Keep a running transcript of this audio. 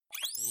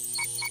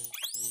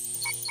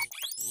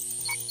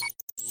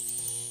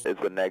It's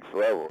the next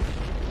level.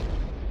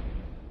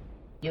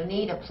 You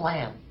need a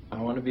plan. I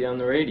want to be on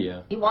the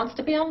radio. He wants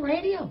to be on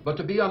radio. But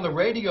to be on the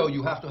radio,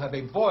 you have to have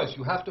a voice.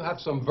 You have to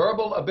have some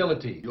verbal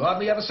ability. You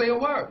hardly ever say a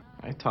word.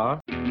 I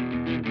talk.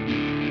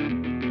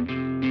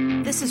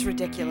 This is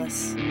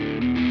ridiculous.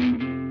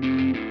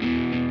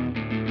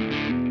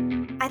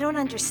 I don't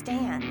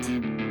understand.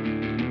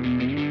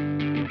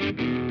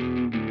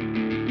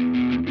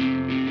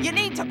 You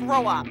need to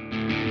grow up.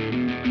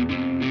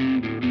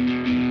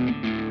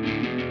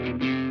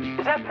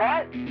 Is that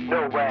Pat?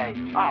 No way.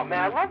 Oh, man,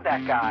 I love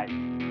that guy.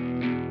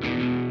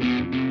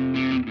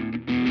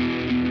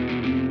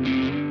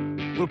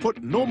 We'll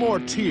put no more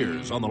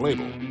tears on the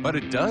label. But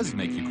it does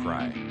make you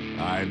cry.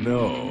 I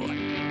know.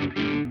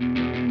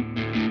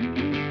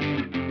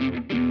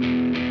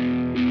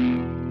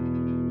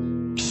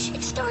 Shh,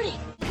 it's starting.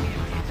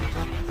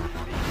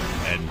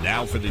 And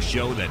now for the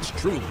show that's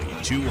truly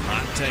too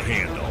hot to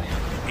handle.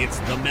 It's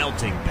The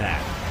Melting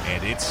Pat,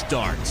 and it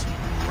starts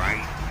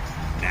right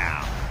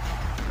now.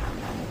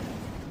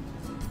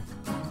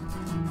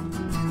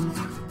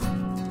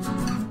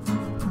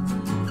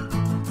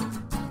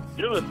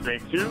 You're listening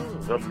to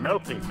The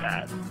Melting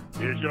Pat.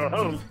 Here's your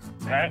host,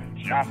 Pat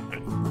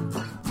Johnson.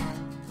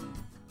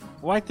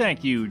 Why,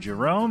 thank you,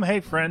 Jerome. Hey,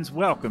 friends,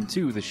 welcome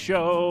to the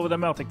show, The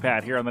Melting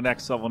Pat, here on the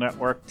Next Level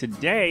Network.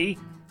 Today,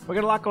 we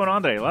got a lot going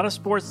on today. A lot of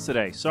sports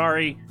today.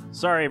 Sorry,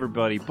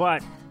 everybody,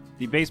 but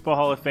the Baseball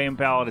Hall of Fame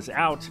ballot is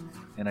out,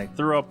 and I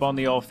threw up on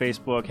the old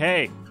Facebook,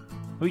 hey,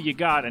 who you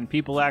got? And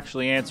people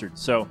actually answered.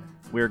 So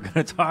we're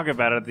going to talk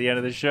about it at the end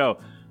of the show.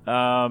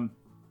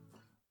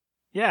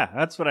 Yeah,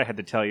 that's what I had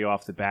to tell you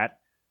off the bat,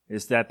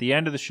 is that the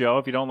end of the show,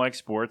 if you don't like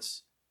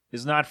sports,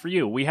 is not for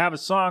you. We have a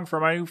song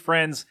from my new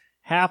friends,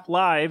 Half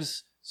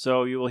Lives,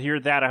 so you will hear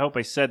that. I hope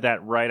I said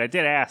that right. I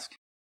did ask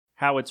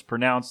how it's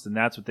pronounced, and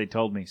that's what they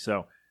told me.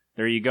 So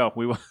there you go.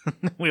 We will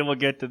we will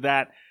get to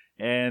that.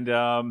 And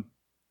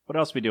what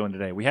else are we doing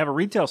today? We have a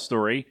retail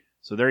story.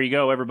 So there you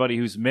go, everybody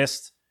who's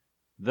missed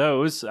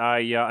those.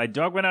 I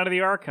dug one out of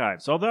the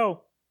archives,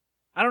 although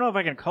I don't know if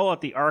I can call it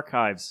the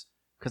archives,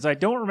 because I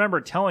don't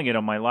remember telling it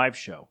on my live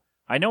show.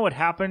 I know what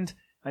happened.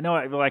 I know,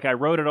 I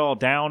wrote it all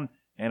down,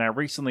 and I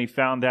recently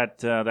found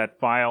that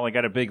file. I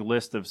got a big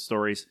list of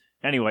stories.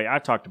 Anyway, I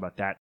talked about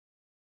that.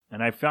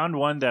 And I found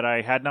one that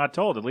I had not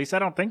told. At least I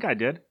don't think I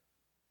did.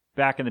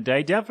 Back in the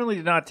day. Definitely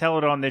did not tell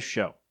it on this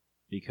show.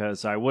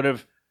 Because I would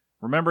have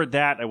remembered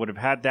that. I would have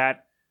had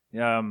that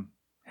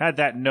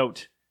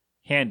note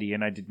handy,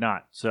 and I did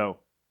not. So,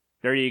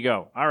 there you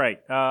go. All right.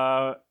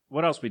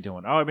 What else are we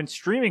doing? Oh, I've been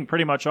streaming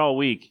pretty much all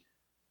week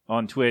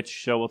on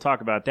Twitch, so we'll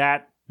talk about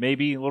that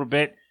maybe a little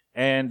bit.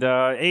 And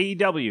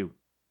AEW,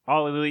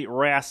 All Elite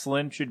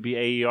Wrestling, should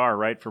be AER,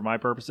 right, for my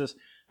purposes,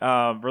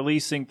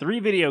 releasing 3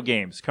 video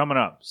games coming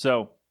up.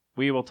 So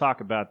we will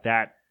talk about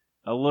that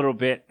a little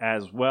bit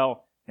as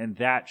well, and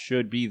that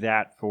should be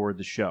that for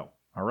the show.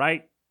 All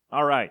right?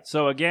 All right.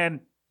 So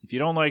again, if you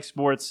don't like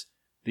sports,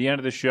 the end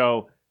of the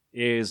show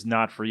is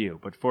not for you.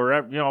 But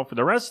for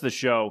the rest of the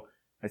show,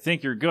 I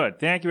think you're good.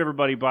 Thank you,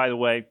 everybody, by the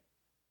way,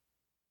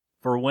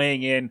 for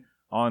weighing in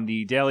on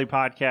the daily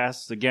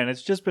podcasts. Again,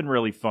 it's just been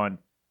really fun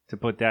to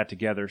put that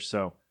together.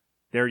 So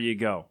there you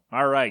go.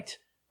 All right.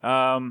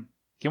 Can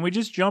we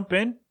just jump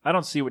in? I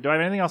don't see do I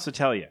have anything else to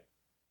tell you?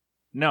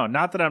 No,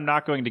 not that I'm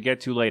not going to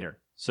get to later.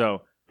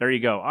 So there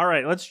you go. All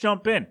right, let's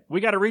jump in. We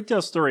got a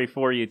retail story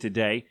for you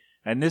today.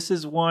 And this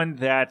is one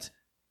that,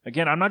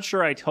 again, I'm not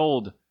sure I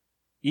told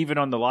even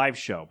on the live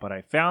show, but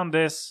I found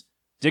this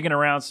digging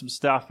around some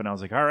stuff and I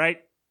was like, all right,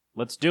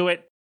 let's do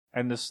it.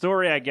 And the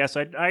story, I guess,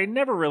 I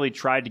never really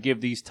tried to give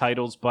these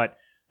titles, but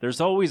there's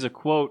always a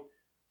quote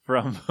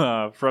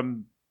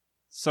from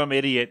some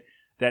idiot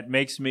that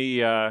makes me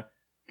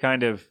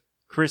kind of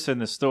christen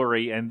the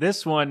story. And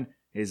this one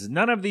is,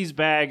 none of these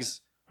bags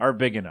are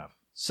big enough.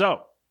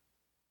 So,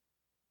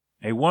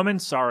 a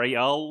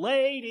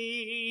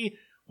lady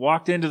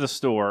walked into the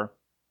store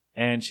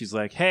and she's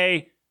like,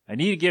 hey, I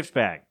need a gift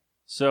bag.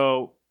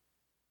 So,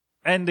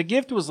 and the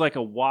gift was like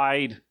a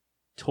wide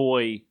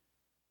toy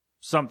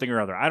something or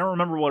other. I don't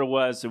remember what it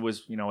was. It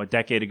was, a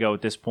decade ago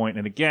at this point.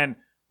 And again,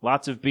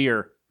 lots of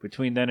beer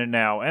between then and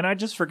now. And I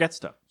just forget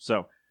stuff.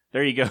 So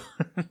there you go.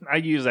 I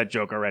used that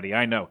joke already.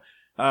 I know.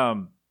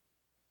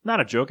 Not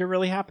a joke. It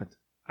really happened.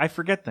 I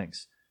forget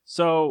things.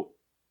 So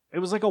it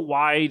was like a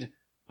wide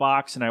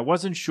box. And I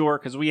wasn't sure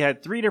because we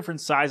had 3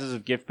 different sizes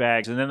of gift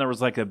bags. And then there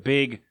was like a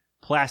big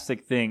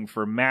plastic thing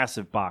for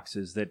massive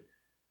boxes that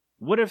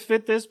would have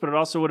fit this, but it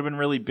also would have been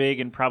really big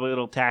and probably a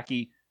little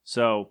tacky.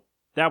 So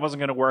that wasn't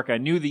going to work. I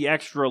knew the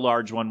extra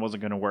large one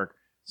wasn't going to work.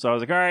 So I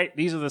was like, all right,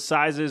 these are the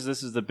sizes.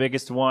 This is the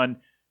biggest one.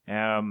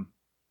 I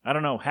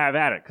don't know, have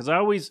at it.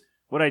 Because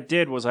what I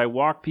did was I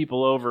walked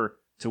people over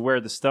to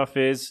where the stuff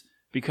is,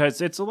 because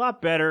it's a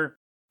lot better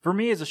for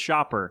me as a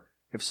shopper.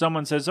 If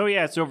someone says, oh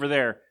yeah, it's over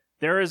there,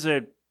 there is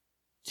a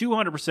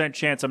 200%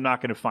 chance I'm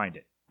not going to find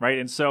it, right?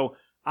 And so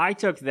I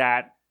took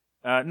that,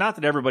 not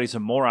that everybody's a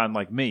moron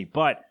like me,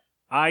 but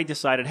I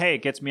decided, hey,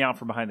 it gets me out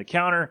from behind the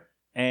counter.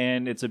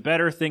 And it's a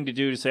better thing to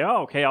do to say,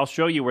 oh, okay, I'll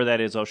show you where that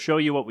is. I'll show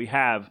you what we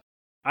have.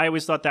 I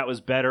always thought that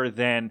was better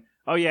than,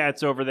 oh yeah,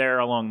 it's over there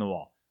along the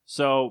wall.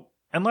 So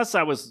unless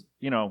I was,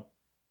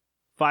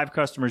 5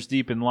 customers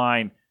deep in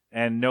line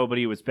and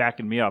nobody was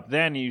backing me up,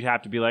 then you'd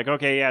have to be like,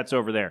 okay, yeah, it's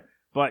over there.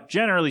 But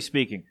generally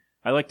speaking,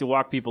 I like to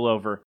walk people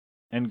over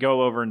and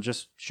go over and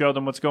just show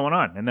them what's going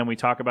on. And then we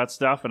talk about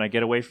stuff and I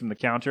get away from the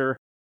counter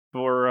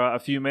for a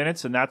few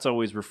minutes, and that's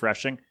always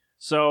refreshing.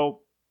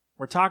 So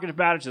we're talking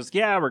about it, just,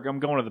 yeah, I'm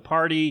going to the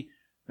party.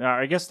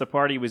 I guess the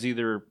party was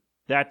either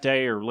that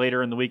day or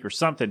later in the week or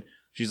something.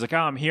 She's like, oh,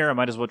 I'm here. I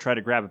might as well try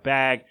to grab a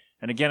bag.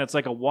 And again, it's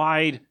like a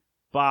wide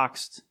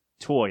boxed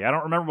toy. I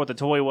don't remember what the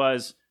toy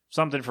was,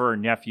 something for her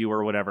nephew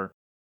or whatever.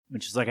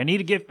 And she's like, I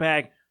need a gift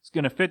bag. It's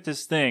going to fit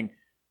this thing.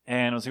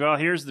 And I was like, oh,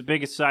 here's the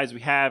biggest size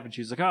we have. And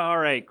she's like, oh, all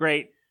right,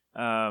 great.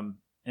 And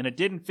it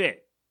didn't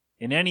fit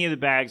in any of the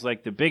bags.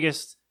 Like the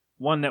biggest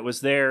one that was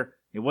there,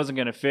 it wasn't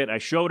going to fit. I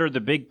showed her the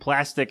big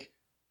plastic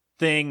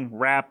thing,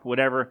 wrap,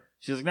 whatever.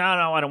 She's like, no,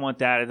 I don't want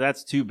that.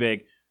 That's too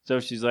big. So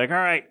she's like, all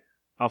right,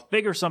 I'll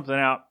figure something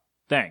out.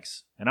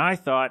 Thanks. And I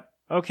thought,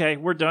 okay,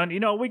 we're done.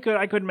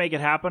 I couldn't make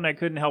it happen. I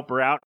couldn't help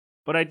her out,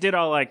 but I did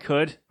all I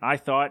could, I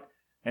thought.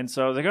 And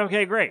so I was like,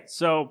 okay, great.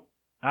 So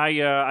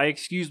I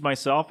excused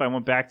myself. I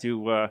went back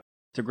to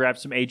grab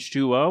some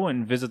H2O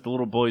and visit the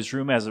little boy's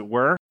room, as it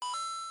were.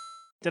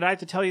 Did I have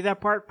to tell you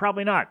that part?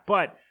 Probably not.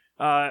 But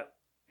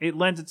it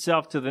lends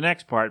itself to the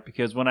next part,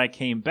 because when I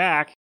came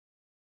back,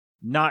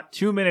 not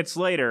 2 minutes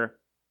later,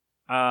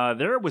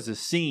 there was a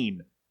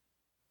scene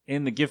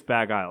in the gift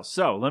bag aisle.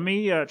 So let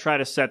me try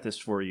to set this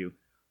for you.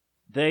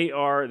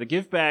 The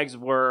gift bags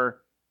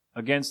were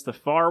against the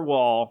far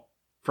wall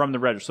from the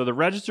register. So the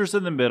register's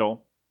in the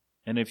middle,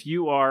 and if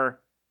you're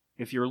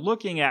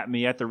looking at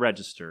me at the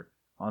register,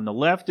 on the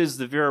left is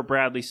the Vera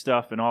Bradley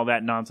stuff and all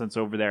that nonsense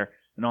over there,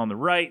 and on the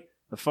right,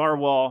 the far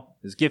wall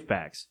is gift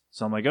bags.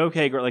 So I'm like,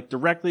 okay, great, like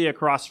directly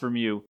across from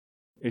you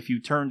if you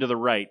turn to the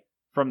right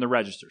from the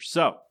register.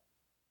 So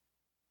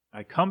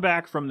I come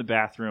back from the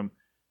bathroom,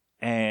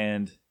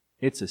 and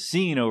it's a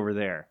scene over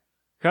there.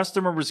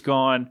 Customer was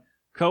gone.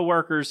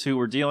 Coworkers who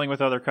were dealing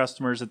with other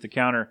customers at the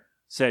counter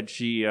said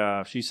she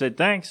said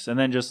thanks and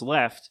then just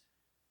left.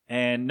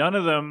 And none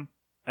of them,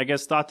 I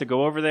guess, thought to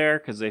go over there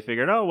because they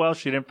figured, oh, well,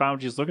 she didn't find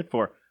what she's looking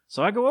for.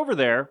 So I go over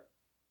there,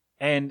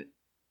 and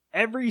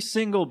every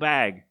single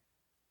bag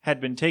had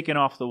been taken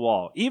off the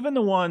wall, even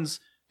the ones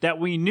that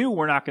we knew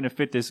were not going to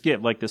fit this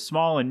gift, like the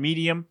small and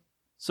medium.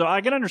 So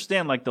I can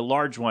understand, like the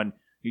large one,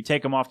 you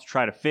take them off to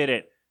try to fit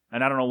it,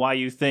 and I don't know why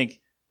you think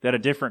that a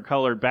different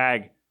colored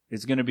bag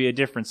is going to be a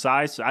different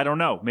size. I don't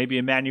know. Maybe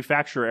a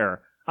manufacturer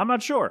error. I'm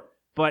not sure.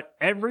 But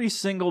every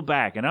single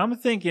bag, and I'm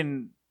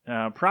thinking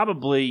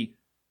probably,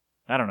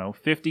 I don't know,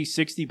 50,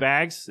 60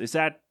 bags. Is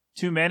that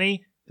too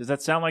many? Does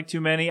that sound like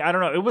too many? I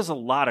don't know. It was a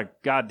lot of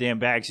goddamn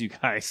bags, you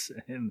guys.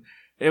 And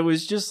it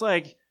was just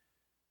like,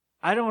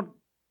 I don't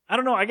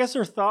know. I guess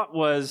her thought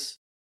was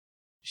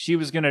she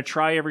was going to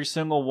try every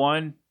single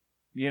one,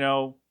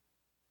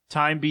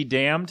 time be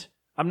damned.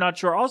 I'm not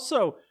sure.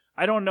 Also,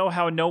 I don't know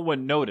how no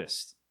one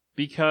noticed,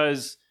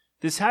 because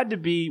this had to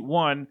be,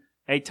 one,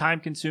 a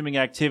time-consuming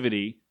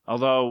activity,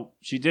 although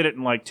she did it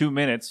in like 2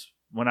 minutes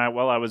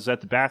while I was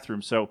at the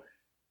bathroom, so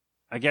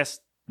I guess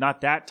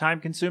not that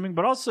time-consuming,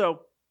 but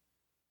also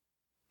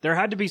there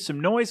had to be some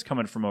noise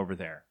coming from over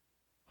there.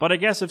 But I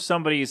guess if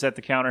somebody is at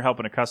the counter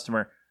helping a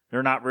customer,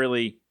 they're not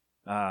really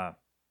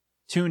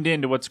tuned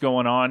in to what's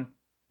going on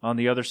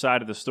the other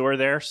side of the store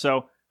there,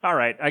 so all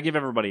right, I give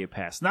everybody a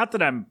pass. Not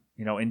that I'm,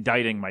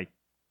 indicting my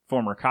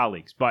former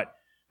colleagues, but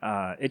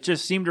it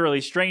just seemed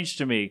really strange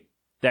to me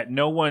that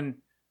no one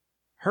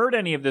heard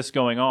any of this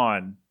going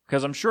on,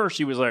 because I'm sure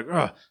she was like,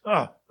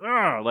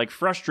 like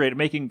frustrated,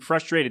 making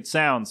frustrated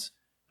sounds,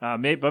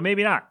 but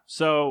maybe not.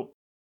 So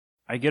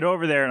I get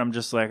over there and I'm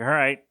just like, all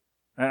right,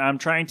 I'm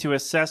trying to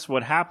assess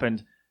what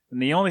happened.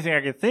 And the only thing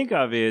I could think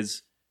of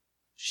is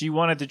she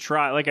wanted to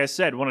try, like I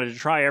said,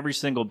 every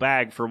single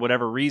bag for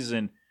whatever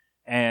reason.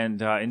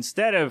 And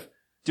instead of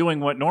doing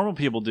what normal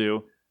people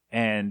do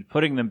and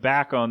putting them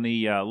back on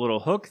the little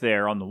hook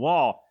there on the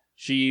wall,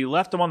 she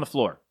left them on the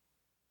floor.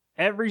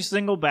 Every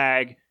single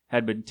bag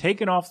had been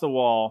taken off the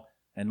wall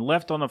and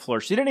left on the floor.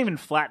 She didn't even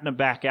flatten them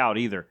back out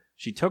either.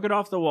 She took it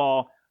off the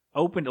wall,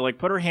 opened it, like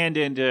put her hand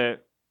in to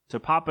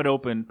pop it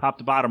open, pop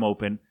the bottom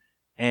open,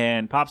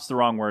 and pop's the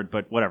wrong word,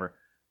 but whatever.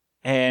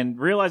 And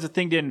realized the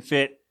thing didn't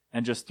fit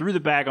and just threw the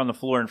bag on the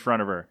floor in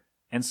front of her.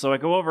 And so I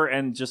go over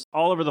and just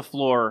all over the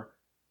floor,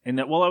 and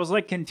that, well, I was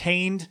like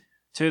contained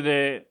to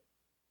the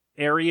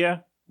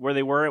area where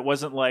they were. It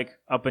wasn't like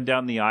up and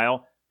down the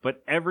aisle,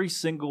 but every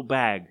single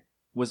bag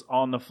was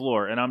on the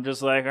floor. And I'm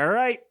just like, all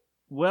right,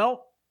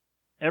 well,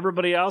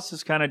 everybody else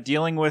is kind of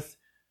dealing with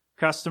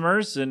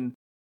customers, and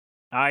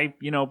I,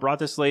 brought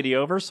this lady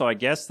over, so I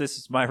guess this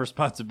is my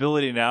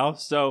responsibility now.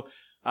 So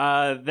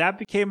that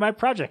became my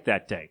project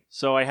that day.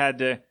 So I had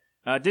to,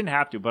 didn't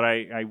have to, but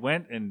I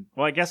went and,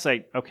 well, I guess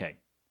okay.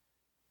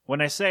 When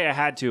I say I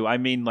had to, I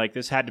mean like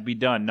this had to be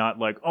done, not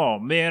like, oh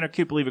man, I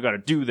can't believe I got to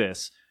do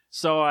this.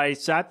 So I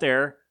stood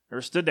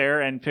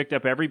there and picked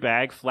up every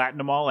bag, flattened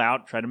them all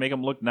out, tried to make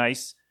them look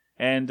nice,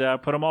 and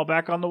put them all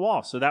back on the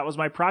wall. So that was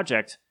my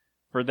project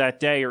for that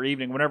day or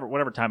evening,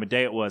 whatever time of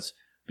day it was,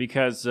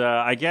 because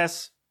I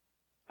guess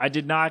I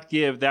did not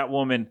give that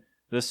woman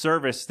the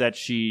service that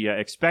she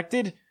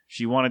expected.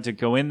 She wanted to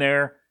go in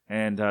there,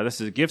 and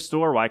this is a gift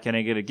store. Why can't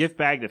I get a gift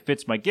bag that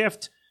fits my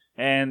gift?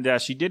 And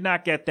she did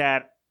not get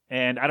that,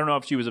 and I don't know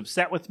if she was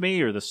upset with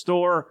me or the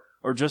store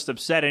or just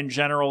upset in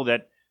general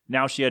that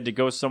now she had to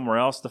go somewhere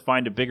else to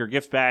find a bigger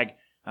gift bag.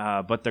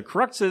 But the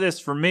crux of this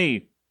for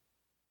me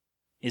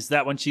is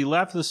that when she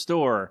left the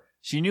store,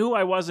 she knew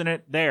I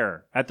wasn't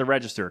there at the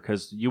register,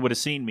 because you would have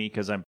seen me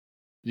because I'm,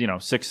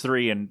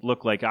 6'3" and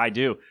look like I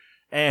do.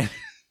 And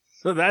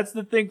so that's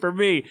the thing for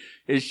me,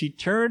 is she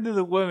turned to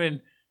the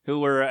women who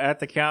were at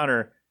the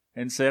counter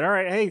and said, all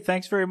right, hey,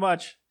 thanks very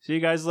much. See you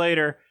guys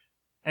later.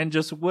 And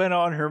just went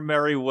on her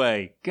merry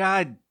way.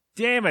 God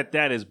damn it,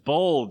 that is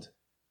bold.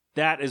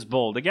 That is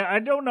bold. Again, I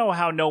don't know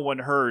how no one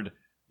heard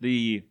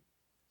the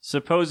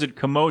supposed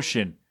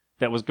commotion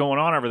that was going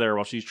on over there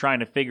while she's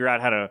trying to figure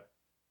out how to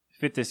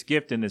fit this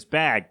gift in this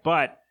bag,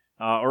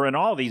 or in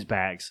all these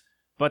bags.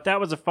 But that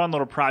was a fun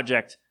little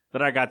project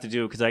that I got to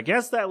do, because I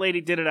guess that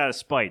lady did it out of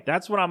spite.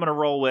 That's what I'm going to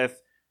roll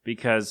with,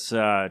 because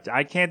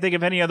I can't think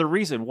of any other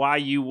reason why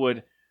you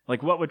would,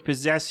 what would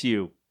possess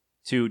you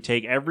to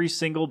take every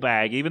single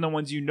bag, even the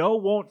ones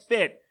won't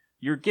fit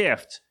your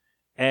gift,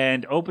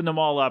 and open them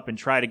all up and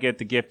try to get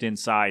the gift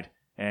inside.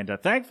 And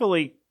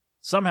thankfully,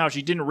 somehow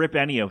she didn't rip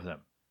any of them.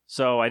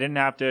 So I didn't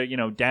have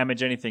to,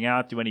 damage anything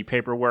out, do any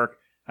paperwork.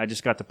 I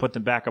just got to put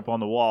them back up on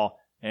the wall.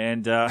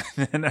 And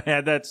then I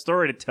had that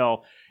story to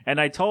tell. And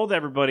I told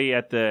everybody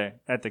at the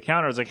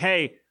counter, I was like,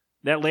 hey,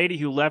 that lady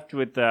who left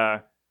with,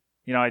 I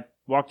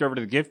walked over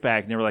to the gift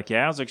bag, and they were like,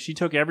 yeah. I was like, she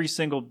took every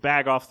single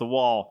bag off the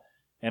wall,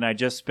 and I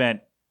just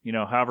spent,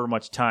 however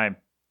much time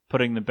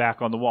putting them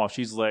back on the wall.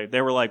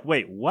 They were like,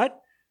 wait, what?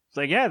 It's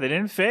like, yeah, they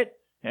didn't fit.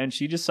 And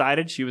she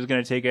decided she was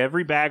going to take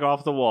every bag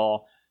off the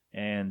wall.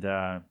 And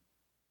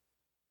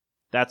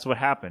that's what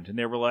happened. And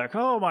they were like,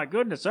 oh, my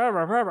goodness. And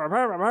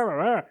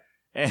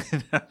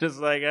I'm just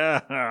like,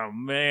 oh,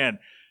 man.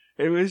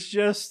 It was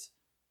just,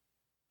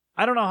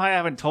 I don't know how I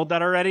haven't told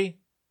that already.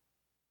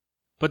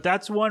 But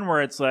that's one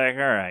where it's like,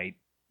 all right.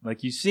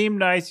 You seem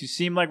nice. You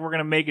seem like we're going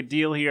to make a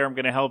deal here. I'm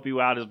going to help you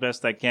out as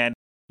best I can.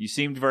 You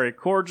seemed very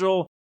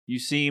cordial. You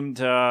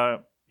seemed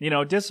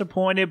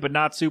disappointed, but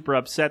not super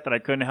upset that I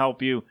couldn't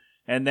help you.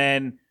 And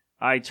then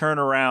I turn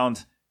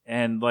around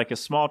and, like a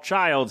small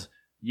child,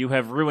 you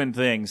have ruined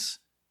things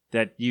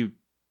that you,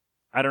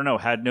 I don't know,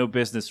 had no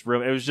business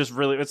ruining. It was just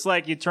really, it's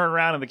like you turn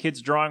around and the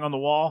kid's drawing on the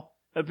wall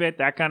a bit,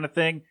 that kind of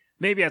thing.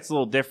 Maybe that's a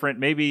little different.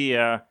 Maybe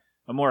a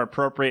more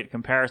appropriate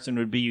comparison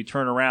would be you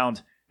turn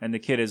around and the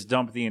kid has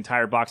dumped the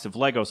entire box of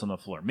Legos on the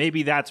floor.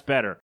 Maybe that's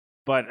better.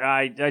 But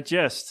I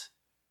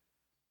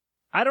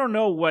don't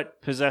know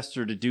what possessed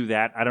her to do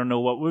that. I don't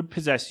know what would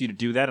possess you to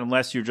do that,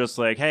 unless you're just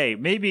like, hey,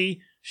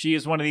 maybe she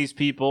is one of these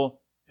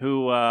people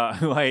who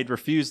I had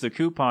refused the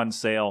coupon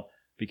sale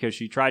because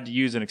she tried to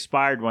use an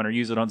expired one or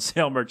use it on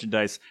sale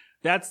merchandise.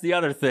 That's the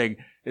other thing,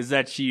 is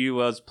that she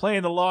was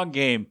playing the long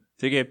game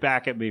to get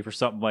back at me for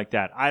something like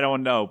that. I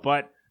don't know,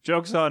 but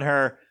joke's on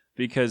her,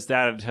 because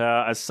that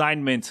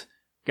assignment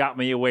got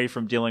me away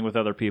from dealing with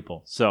other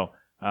people. So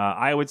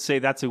I would say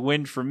that's a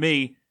win for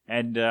me,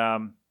 and in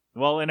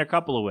a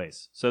couple of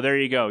ways. So there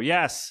you go.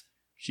 Yes,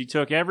 she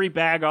took every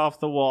bag off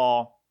the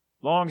wall.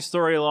 Long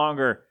story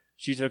longer,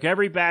 she took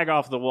every bag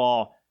off the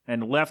wall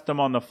and left them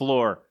on the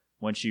floor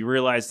when she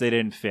realized they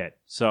didn't fit.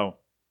 So,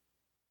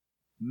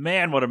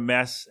 man, what a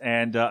mess.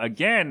 And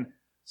again,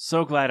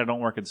 so glad I don't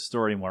work at the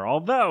store anymore.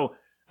 Although,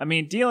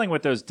 dealing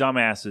with those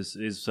dumbasses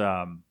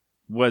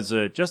was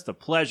just a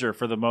pleasure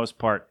for the most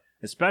part,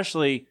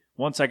 especially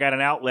once I got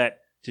an outlet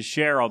to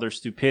share all their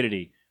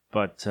stupidity.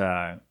 But,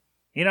 no,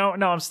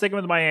 I'm sticking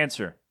with my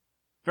answer.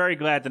 Very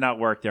glad to not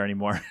work there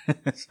anymore.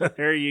 So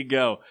there you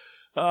go.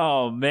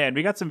 Oh, man.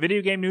 We got some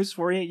video game news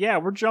for you. Yeah,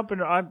 we're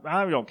jumping. I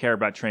don't care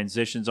about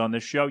transitions on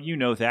this show. You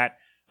know that.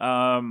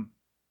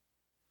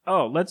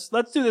 Let's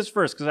do this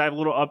first, because I have a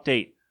little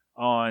update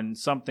on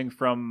something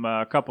from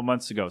a couple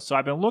months ago. So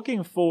I've been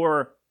looking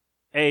for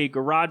a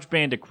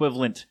GarageBand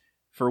equivalent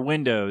for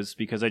Windows,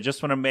 because I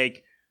just want to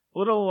make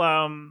little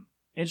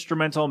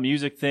instrumental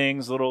music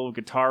things, little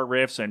guitar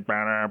riffs and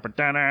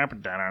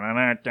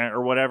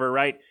or whatever,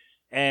 right?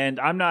 And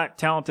I'm not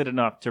talented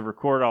enough to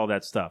record all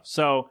that stuff.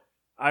 So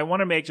I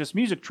want to make just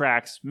music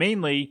tracks,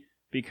 mainly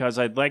because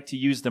I'd like to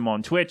use them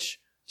on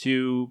Twitch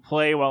to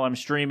play while I'm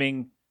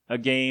streaming a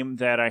game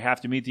that I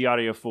have to mute the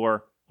audio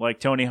for, like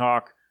Tony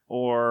Hawk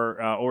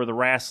or the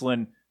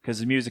Wrestling,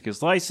 because the music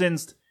is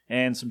licensed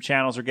and some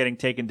channels are getting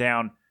taken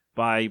down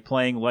by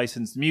playing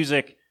licensed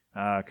music,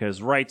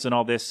 because rights and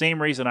all this.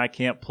 Same reason I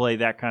can't play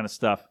that kind of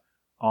stuff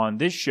on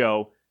this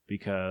show,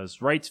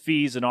 because rights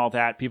fees and all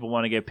that, people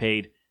want to get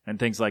paid and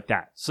things like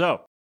that.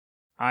 So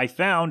I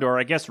found, or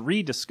I guess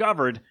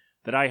rediscovered,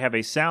 that I have a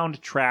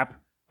Soundtrap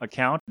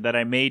account that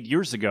I made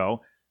years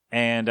ago.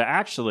 And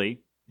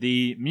actually,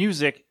 the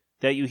music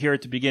that you hear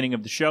at the beginning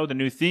of the show, the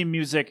new theme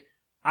music,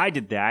 I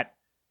did that.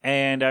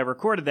 And I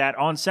recorded that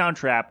on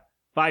Soundtrap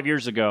 5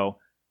 years ago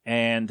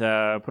and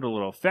put a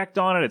little effect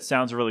on it. It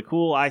sounds really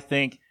cool, I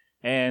think.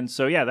 And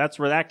so, yeah, that's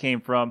where that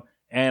came from.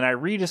 And I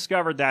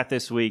rediscovered that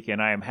this week,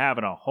 and I am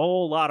having a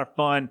whole lot of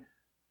fun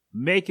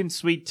making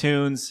sweet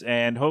tunes,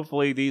 and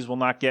hopefully these will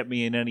not get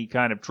me in any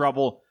kind of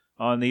trouble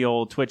on the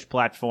old Twitch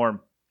platform.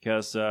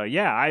 Because,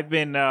 I've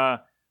been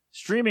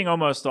streaming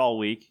almost all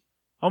week,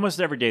 almost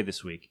every day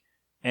this week.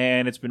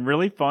 And it's been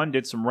really fun.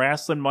 Did some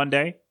Wrestling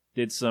Monday,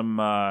 did some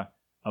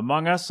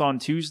Among Us on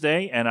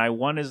Tuesday, and I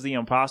won as the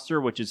imposter,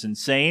 which is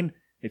insane.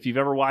 If you've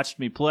ever watched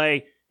me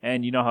play,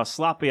 and you know how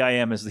sloppy I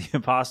am as the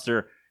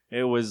imposter,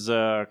 it was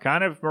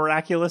kind of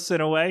miraculous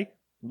in a way.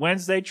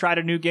 Wednesday, tried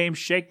a new game,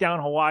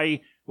 Shakedown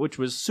Hawaii, which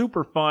was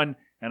super fun,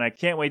 and I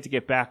can't wait to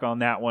get back on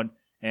that one.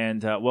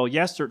 And,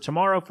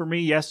 tomorrow for me,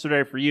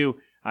 yesterday for you,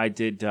 I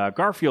did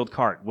Garfield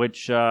Kart,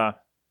 which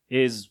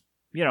is,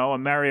 a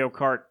Mario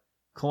Kart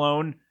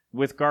clone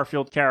with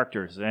Garfield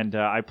characters. And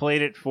I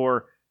played it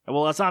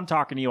as I'm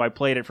talking to you, I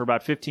played it for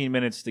about 15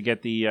 minutes to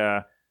get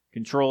the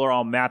controller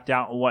all mapped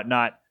out and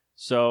whatnot.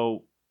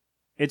 So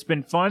it's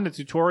been fun. The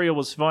tutorial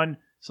was fun.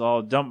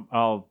 So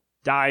I'll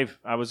dive.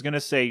 I was going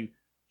to say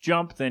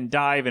jump, then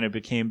dive, and it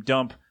became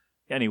dump.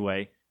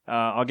 Anyway,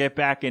 I'll get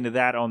back into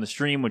that on the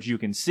stream, which you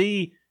can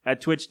see at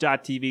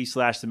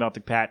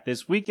twitch.tv/themeltingpat.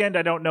 This weekend,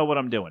 I don't know what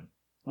I'm doing.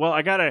 Well,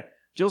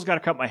 Jill's got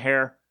to cut my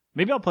hair.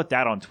 Maybe I'll put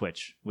that on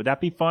Twitch. Would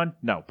that be fun?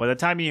 No. By the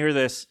time you hear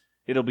this,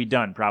 it'll be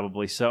done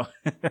probably. So,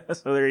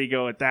 so there you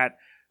go with that.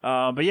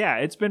 But yeah,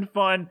 it's been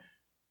fun.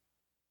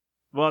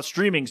 Well,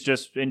 streaming's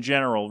just in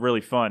general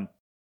really fun.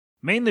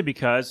 Mainly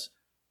because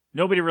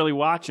nobody really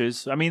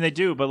watches. I mean, they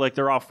do, but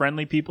they're all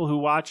friendly people who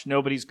watch.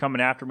 Nobody's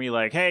coming after me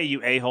like, hey,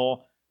 you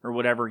a-hole or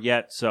whatever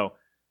yet. So,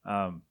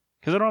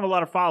 because I don't have a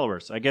lot of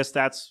followers. I guess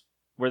that's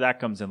where that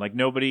comes in.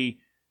 Nobody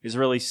is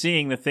really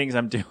seeing the things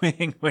I'm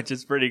doing, which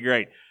is pretty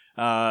great.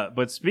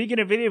 But speaking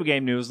of video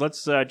game news,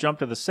 let's jump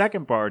to the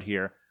second part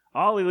here.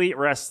 All Elite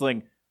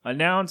Wrestling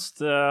announced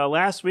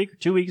last week or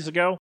 2 weeks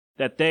ago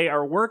that they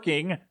are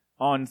working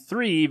on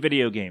 3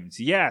 video games.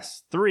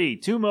 Yes, 3.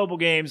 2 mobile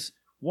games,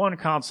 1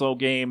 console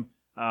game.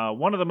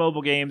 One of the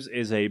mobile games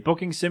is a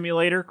booking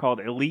simulator called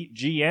Elite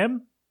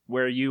GM,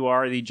 where you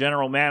are the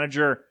general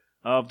manager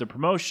of the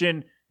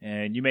promotion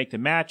and you make the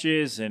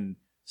matches and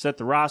set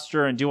the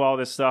roster and do all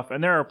this stuff.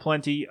 And there are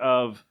plenty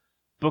of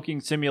booking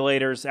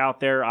simulators out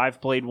there.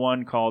 I've played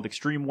one called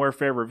Extreme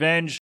Warfare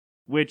Revenge,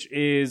 which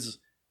is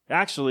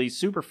actually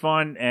super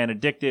fun and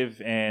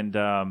addictive and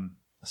a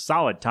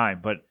solid time.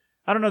 But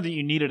I don't know that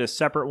you needed a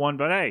separate one,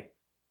 but hey,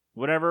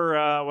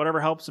 whatever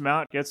helps them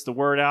out, gets the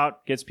word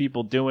out, gets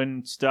people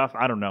doing stuff.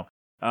 I don't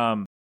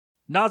know.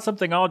 Not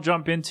something I'll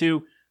jump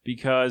into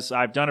because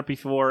I've done it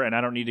before and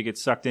I don't need to get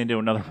sucked into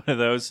another one of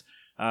those.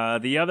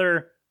 The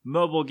other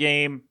mobile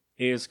game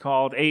is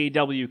called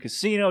AEW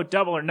Casino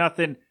Double or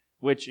Nothing,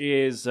 which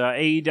is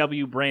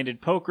AEW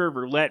branded poker,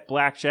 roulette,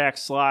 blackjack,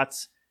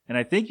 slots, and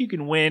I think you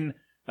can win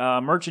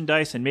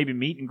merchandise and maybe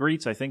meet and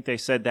greets. I think they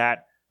said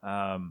that.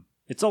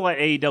 It's all at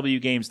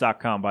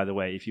AEWgames.com, by the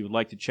way, if you would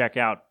like to check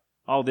out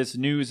all this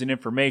news and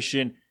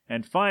information.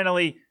 And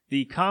finally,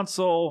 the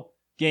console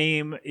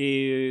game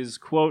is,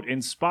 quote,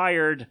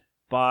 inspired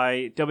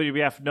by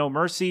WWF No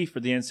Mercy for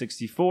the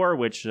N64,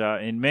 which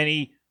in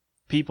many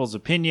people's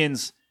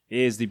opinions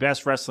is the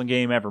best wrestling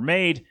game ever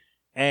made.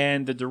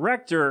 And the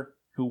director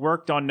who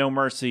worked on No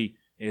Mercy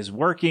is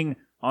working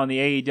on the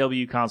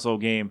AEW console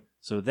game.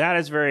 So that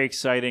is very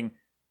exciting.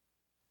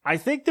 I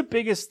think the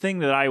biggest thing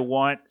that I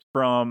want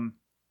from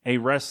a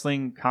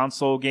wrestling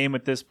console game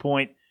at this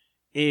point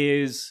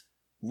is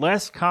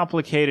less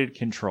complicated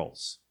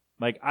controls.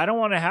 I don't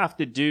want to have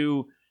to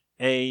do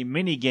a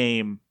mini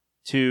game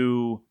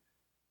to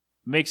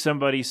make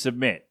somebody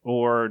submit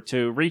or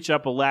to reach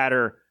up a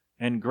ladder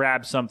and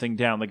grab something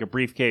down, like a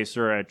briefcase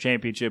or a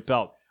championship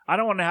belt. I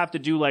don't want to have to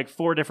do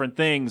 4 different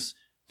things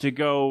to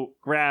go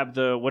grab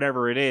the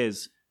whatever it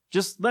is.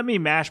 Just let me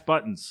mash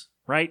buttons,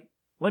 right?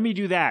 Let me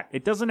do that.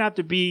 It doesn't have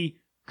to be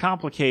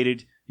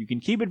complicated. You can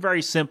keep it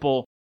very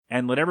simple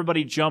and let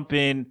everybody jump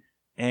in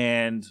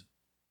and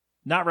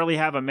not really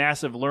have a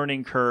massive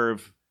learning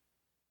curve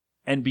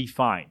and be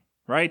fine,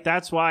 right?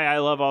 That's why I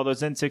love all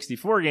those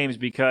N64 games,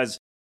 because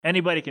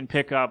anybody can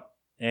pick up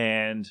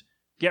and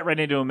get right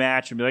into a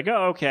match and be like,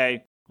 oh,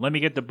 okay, let me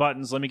get the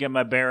buttons, let me get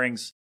my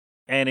bearings.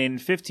 And in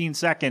 15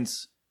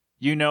 seconds,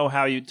 you know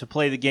how to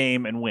play the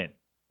game and win,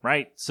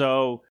 right?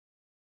 So,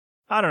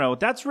 I don't know.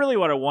 That's really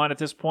what I want at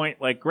this point.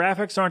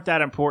 Graphics aren't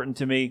that important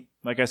to me.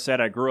 Like I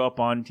said, I grew up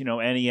on,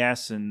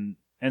 NES and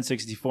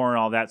N64 and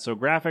all that. So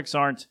graphics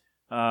aren't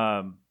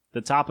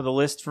the top of the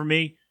list for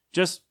me.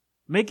 Just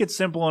make it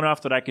simple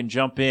enough that I can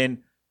jump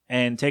in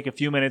and take a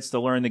few minutes to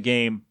learn the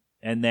game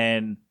and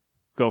then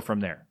go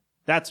from there.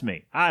 That's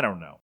me. I don't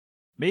know.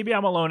 Maybe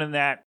I'm alone in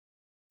that,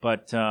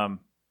 but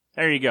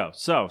there you go.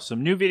 So,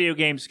 some new video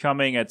games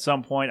coming at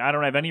some point. I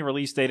don't have any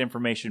release date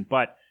information,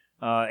 but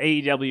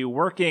AEW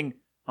working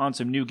on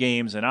some new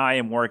games, and I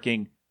am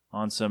working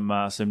on some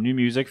new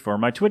music for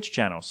my Twitch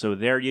channel. So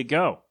there you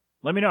go.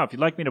 Let me know if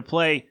you'd like me to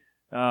play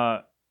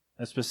a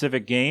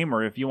specific game,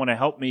 or if you want to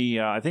help me.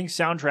 I think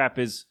Soundtrap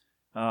is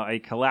a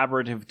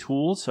collaborative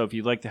tool. So if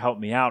you'd like to help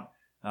me out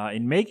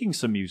in making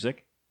some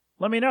music,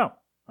 let me know.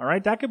 All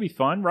right, that could be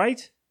fun,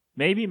 right?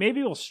 Maybe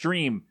we'll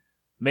stream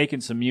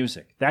making some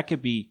music. That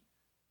could be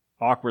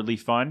awkwardly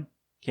fun,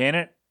 can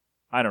it?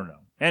 I don't know.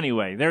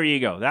 Anyway, there you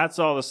go. That's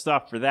all the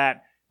stuff for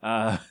that.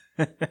 And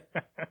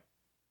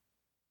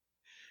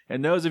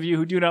those of you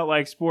who do not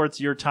like sports,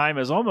 your time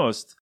is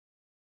almost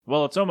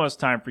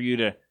time for you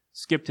to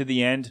skip to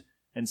the end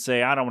and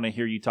say, I don't want to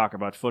hear you talk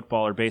about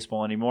football or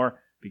baseball anymore,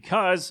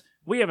 because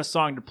we have a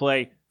song to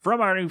play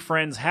from our new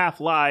friends, Half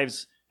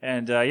Lives.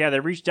 And they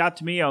reached out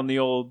to me on the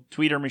old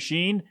Tweeter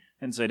machine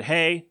and said,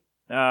 hey,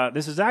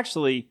 this is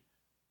actually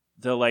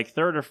the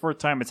third or fourth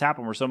time it's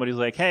happened where somebody's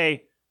like,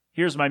 hey,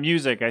 here's my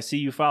music. I see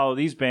you follow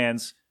these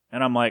bands.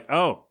 And I'm like,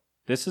 oh,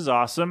 this is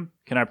awesome.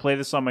 Can I play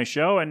this on my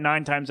show? And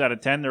 9 times out of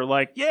 10, they're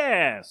like,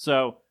 yeah.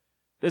 So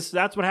that's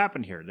what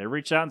happened here. They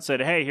reached out and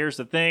said, hey, here's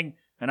the thing.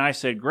 And I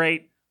said,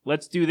 great,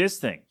 let's do this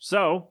thing.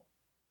 So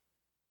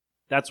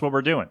that's what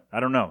we're doing. I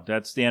don't know.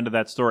 That's the end of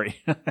that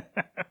story.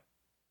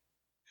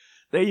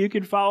 You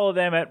can follow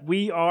them at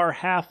We Are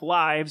Half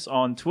Lives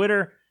on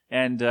Twitter.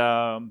 And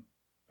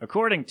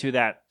according to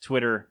that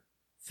Twitter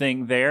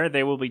thing there,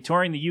 they will be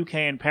touring the UK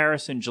and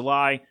Paris in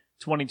July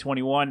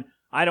 2021.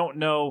 I don't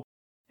know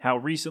how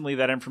recently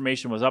that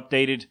information was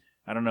updated.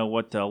 I don't know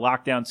what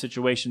lockdown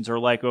situations are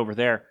like over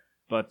there.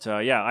 But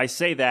I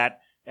say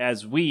that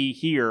as we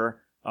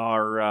here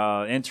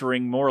are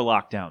entering more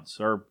lockdowns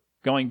or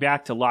going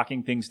back to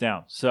locking things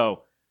down.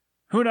 So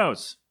who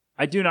knows?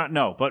 I do not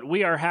know. But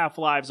We Are Half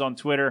Lives on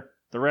Twitter.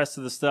 The rest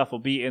of the stuff will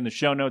be in the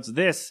show notes.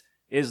 This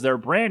is their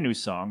brand new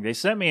song. They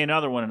sent me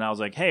another one, and I was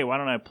like, hey, why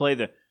don't I play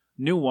the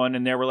new one?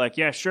 And they were like,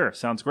 yeah, sure.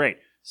 Sounds great.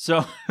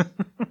 So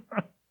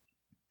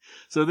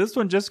so this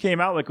one just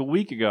came out like a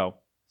week ago.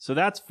 So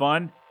that's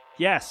fun.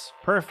 Yes,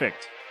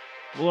 perfect.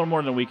 A little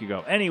more than a week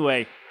ago.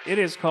 Anyway, it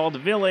is called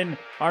Villain,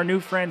 our new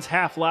friends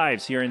Half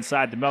Lives here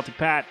inside the Melting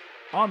Pat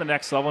on the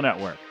Next Level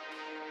Network.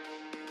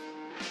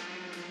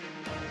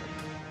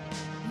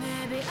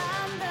 Maybe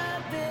I'm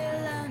the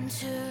villain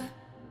too.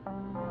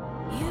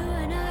 You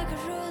and I could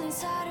rule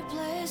inside a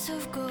place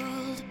of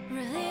gold,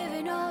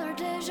 reliving all our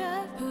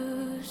deja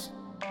vus.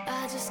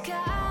 I just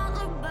can't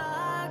look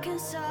back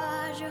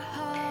inside your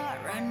heart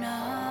right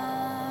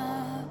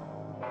now.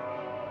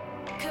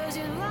 'Cause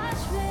you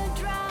watch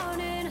me drown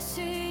in a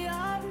sea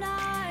of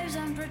knives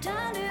and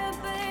pretend to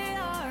be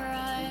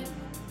alright.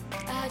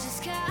 I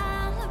just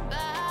can't look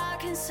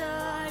back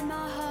inside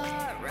my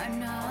heart right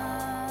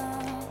now.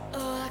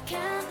 Oh, I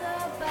can't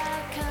look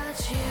back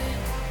at you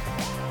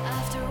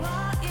after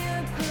what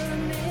you put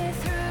me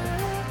through.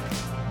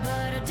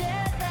 But I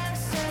did that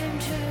same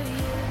to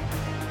you.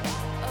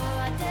 Oh,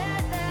 I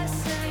did that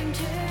same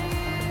to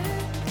you.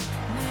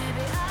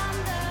 Maybe I'm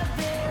the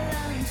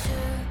villain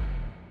too.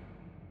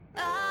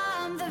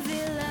 I'm the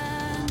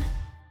villain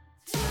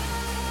too.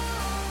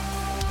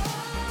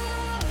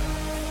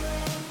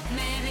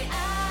 Maybe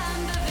I'm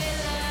the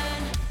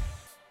villain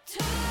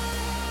too.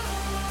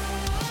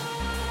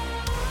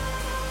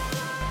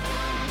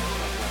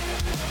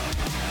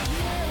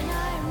 You and I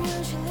are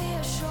mutually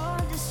a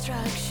short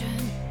distraction,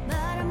 but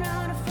I'm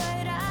not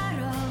afraid at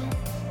all.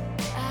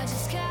 I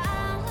just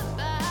can't look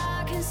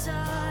back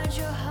inside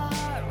your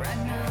heart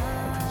right now.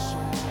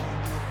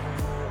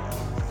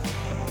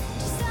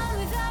 Just tell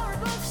me that we're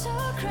both so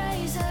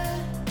crazy.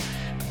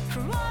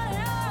 For one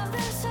and all of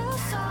this, so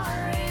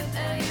sorry,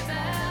 baby.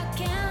 I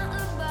can't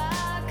look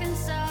back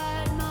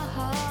inside my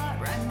heart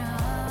right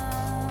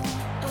now.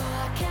 Oh,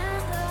 I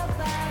can't look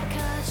back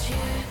at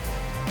you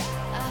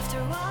after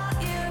what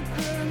you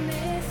put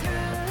me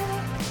through.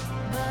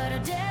 But I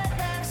did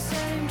that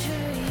same to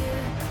you.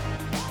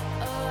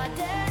 Oh, I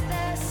did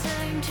that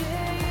same to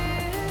you.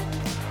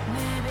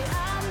 Maybe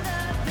I'm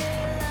the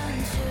villain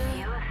too.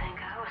 You would think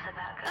I was the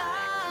bad guy.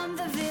 I'm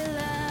the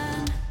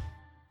villain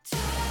too.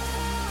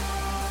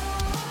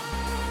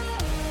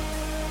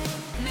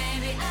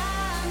 Maybe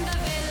I'm the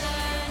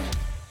villain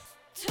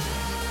too.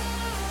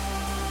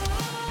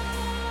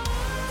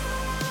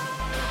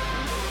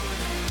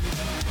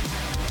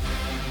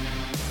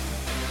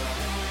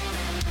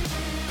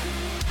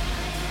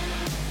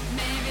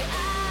 Maybe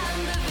I'm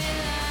the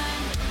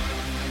villain.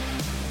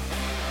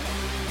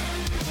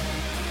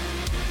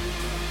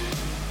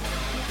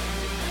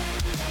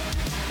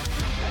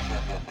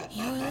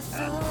 You're the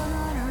thorn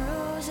on a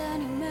rose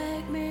and you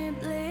make me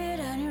bleed.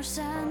 And your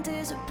scent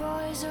is a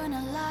poison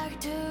I like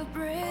to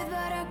breathe.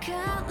 But I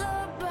can't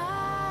look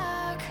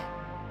back.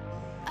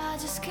 I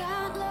just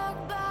can't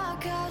look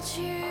back at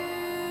you.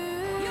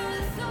 You're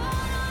the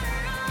thorn on a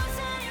rose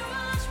and you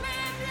watch me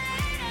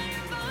bleed. And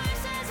your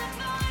voice is a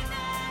void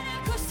that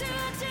echoes too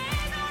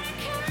deep. And I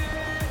can't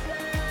look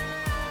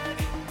back.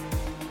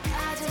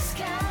 I just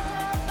can't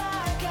look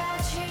back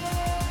at you.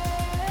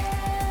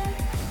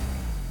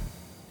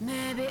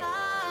 Maybe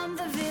I'm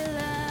the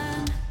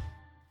villain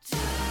too.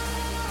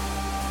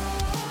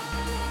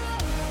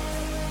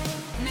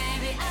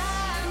 Maybe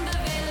I'm the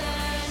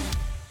villain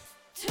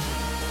too.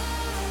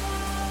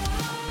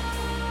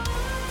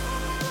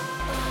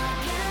 Oh, I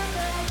can't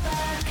look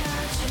back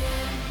at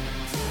you.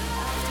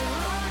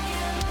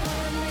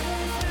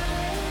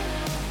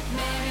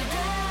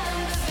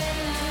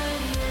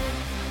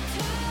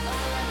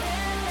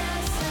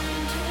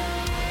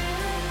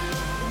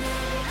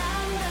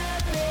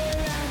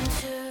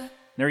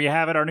 There you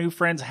have it, our new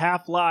friends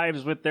Half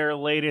Lives with their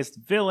latest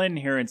Villain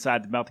here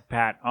inside the Melting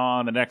Pat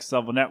on the Next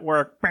Level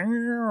Network.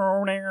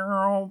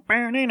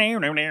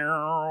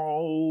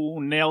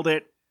 Nailed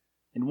it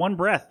in one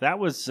breath. That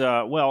was,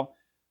 that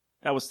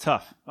was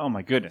tough. Oh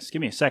my goodness. Give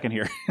me a second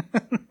here.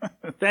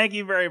 Thank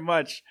you very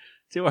much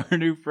to our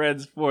new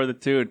friends for the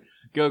tune.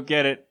 Go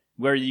get it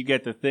where you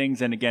get the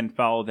things. And again,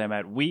 follow them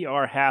at We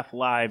Are Half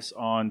Lives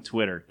on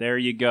Twitter. There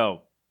you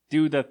go.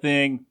 Do the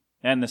thing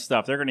and the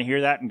stuff. They're going to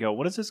hear that and go,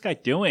 what is this guy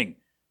doing?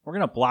 We're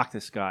going to block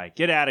this guy.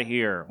 Get out of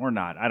here. Or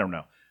not. I don't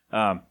know.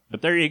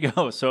 But there you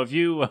go. So if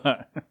you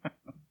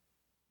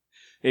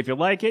if you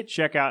like it,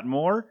 check out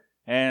more.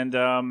 And,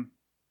 I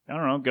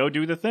don't know, go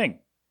do the thing.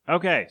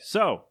 Okay,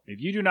 so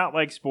if you do not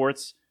like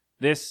sports,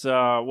 this,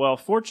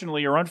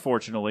 fortunately or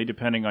unfortunately,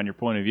 depending on your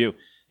point of view,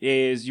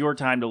 is your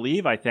time to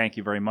leave. I thank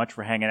you very much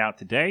for hanging out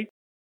today.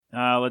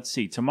 Let's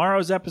see.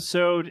 Tomorrow's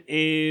episode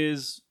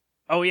is,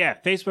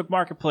 Facebook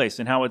Marketplace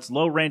and how it's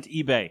low rent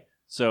eBay.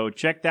 So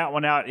check that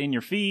one out in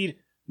your feed.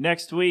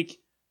 Next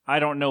week, I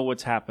don't know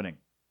what's happening.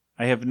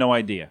 I have no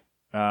idea.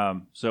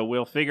 So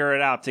we'll figure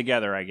it out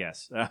together, I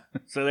guess.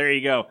 So there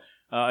you go.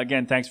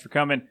 Again, thanks for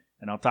coming,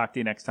 and I'll talk to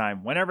you next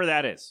time, whenever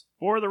that is.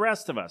 For the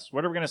rest of us,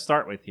 what are we going to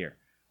start with here?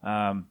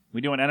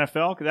 We doing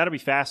NFL? Because that'll be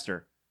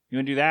faster. You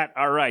want to do that?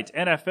 All right.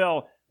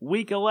 NFL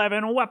Week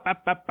 11.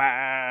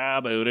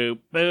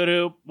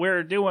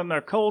 We're doing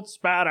the Colts.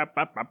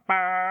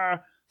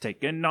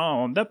 Taking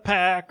on the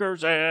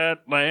Packers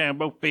at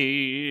Lambeau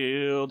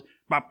Field.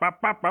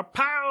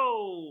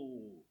 Pow!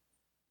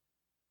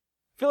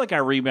 Feel like I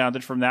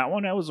rebounded from that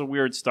one. That was a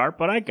weird start,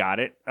 but I got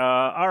it.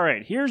 All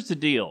right, here's the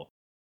deal.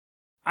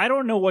 I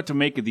don't know what to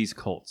make of these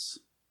Colts.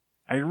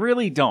 I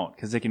really don't,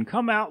 because they can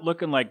come out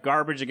looking like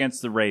garbage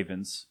against the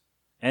Ravens,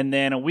 and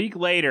then a week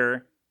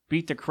later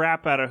beat the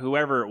crap out of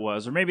whoever it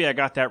was, or maybe I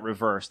got that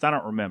reversed. I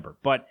don't remember.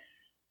 But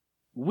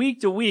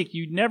week to week,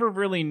 you never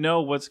really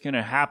know what's going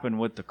to happen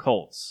with the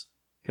Colts,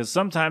 because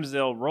sometimes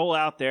they'll roll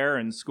out there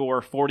and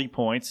score 40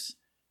 points,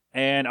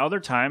 and other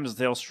times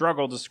they'll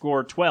struggle to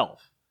score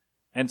 12.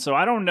 And so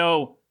I don't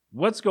know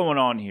what's going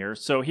on here.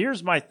 So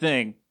here's my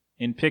thing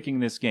in picking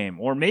this game.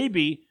 Or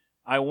maybe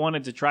I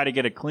wanted to try to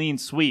get a clean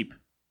sweep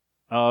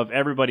of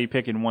everybody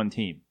picking one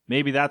team.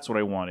 Maybe that's what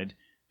I wanted,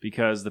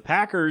 because the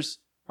Packers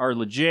are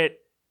legit,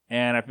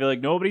 and I feel like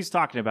nobody's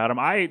talking about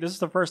them. This is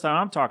the first time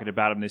I'm talking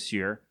about them this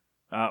year.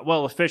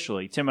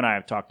 Officially, Tim and I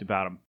have talked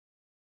about them.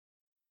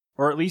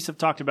 Or at least have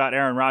talked about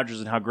Aaron Rodgers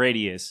and how great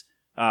he is.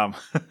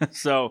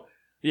 So,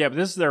 yeah, but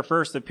this is their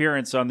first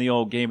appearance on the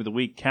old Game of the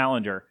Week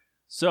calendar.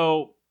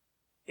 So,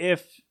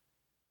 if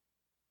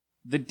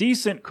the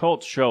decent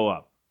Colts show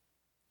up,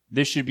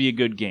 this should be a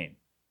good game.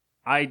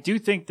 I do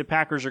think the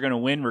Packers are going to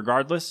win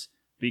regardless,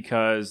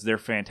 because they're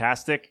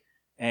fantastic.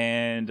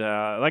 And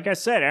like I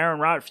said,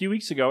 a few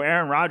weeks ago,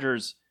 Aaron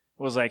Rodgers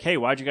was like, hey,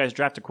 why'd you guys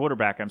draft a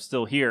quarterback? I'm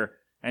still here.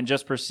 And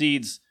just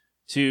proceeds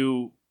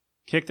to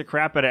kick the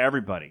crap out of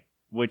everybody,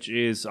 which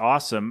is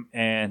awesome.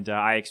 And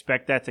I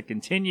expect that to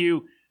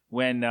continue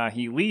when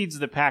he leads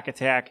the Pack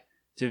attack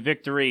to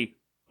victory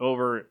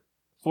over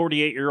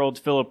 48-year-old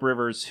Phillip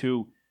Rivers,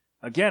 who,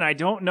 again, I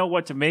don't know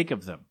what to make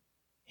of them,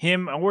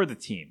 him or the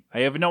team.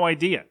 I have no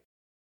idea.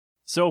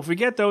 So if we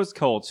get those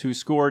Colts who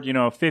scored,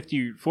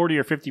 40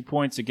 or 50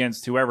 points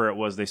against whoever it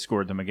was they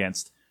scored them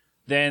against,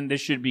 then this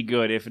should be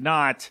good. If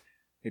not,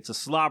 it's a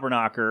slobber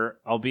knocker,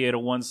 albeit a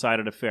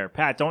one-sided affair.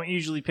 Pat, don't you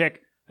usually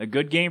pick a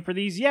good game for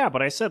these? Yeah,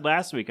 but I said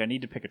last week I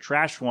need to pick a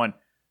trash one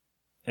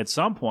at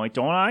some point,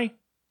 don't I?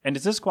 And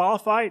does this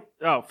qualify?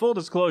 Oh, full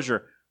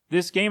disclosure,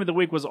 this game of the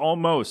week was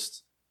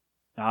almost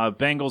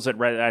Bengals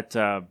at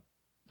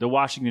the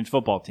Washington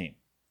football team.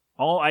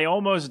 I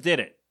almost did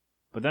it.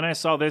 But then I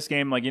saw this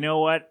game, like, you know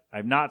what?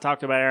 I've not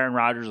talked about Aaron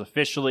Rodgers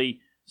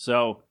officially,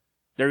 so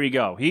there you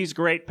go. He's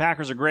great.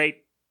 Packers are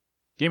great.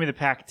 Give me the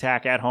Pack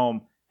attack at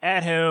home.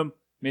 At home.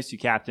 Miss you,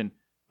 Captain.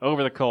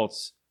 Over the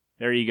Colts.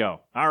 There you go.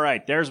 All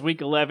right, there's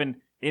Week 11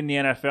 in the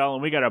NFL,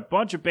 and we got a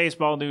bunch of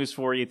baseball news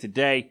for you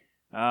today.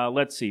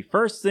 Let's see.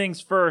 First things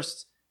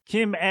first,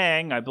 Kim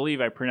Ng, I believe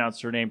I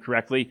pronounced her name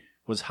correctly,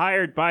 was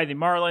hired by the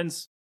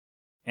Marlins.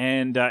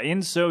 And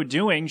in so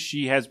doing,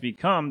 she has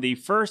become the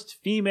first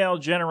female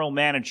general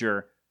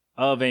manager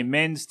of a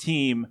men's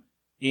team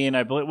in,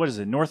 I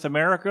believe, North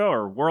America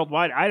or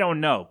worldwide? I don't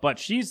know. But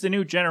she's the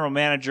new general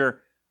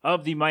manager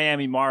of the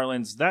Miami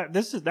Marlins.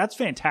 That's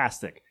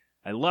fantastic.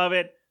 I love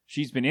it.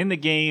 She's been in the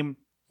game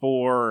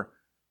for,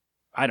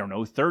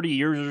 30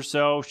 years or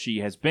so. She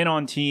has been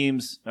on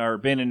teams, or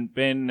been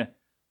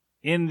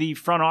in the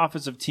front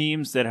office of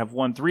teams that have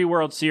won 3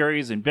 World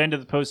Series and been to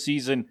the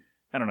postseason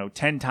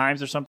 10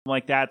 times or something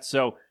like that.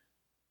 So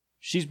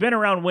she's been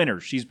around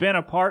winners. She's been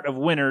a part of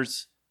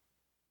winners.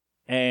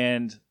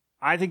 And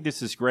I think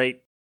this is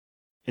great.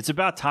 It's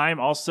about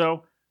time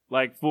also,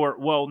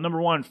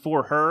 number one,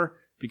 for her,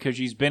 because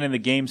she's been in the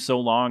game so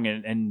long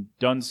and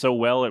done so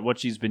well at what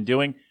she's been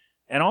doing.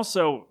 And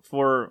also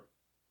for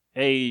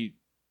a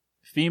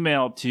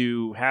female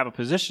to have a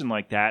position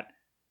like that.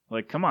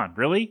 Like, come on,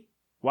 really?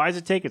 Why does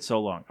it take it so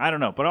long? I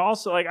don't know. But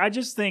also, I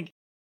just think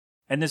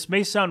And this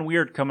may sound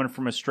weird coming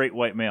from a straight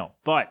white male,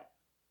 but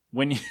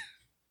when you,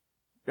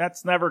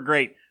 that's never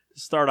great to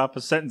start off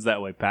a sentence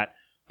that way, Pat.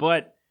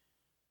 But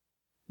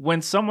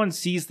when someone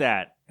sees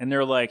that and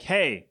they're like,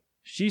 hey,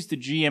 she's the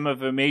GM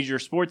of a major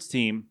sports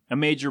team, a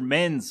major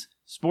men's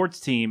sports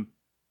team.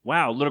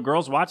 Wow, little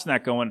girls watching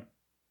that going,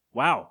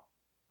 wow,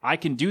 I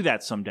can do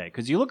that someday.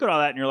 Because you look at all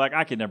that and you're like,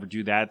 I could never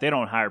do that. They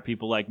don't hire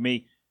people like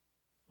me.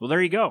 Well,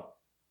 there you go.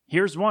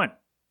 Here's one.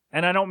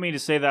 And I don't mean to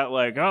say that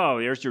like, oh,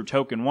 there's your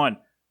token one.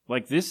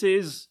 Like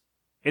it's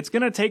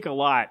going to take a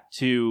lot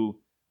to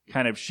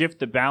kind of shift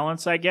the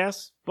balance, I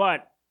guess.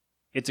 But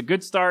it's a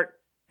good start,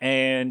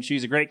 and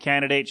she's a great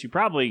candidate. She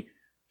probably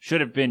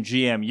should have been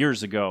GM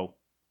years ago.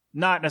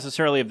 Not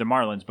necessarily of the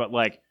Marlins, but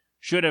like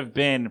should have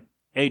been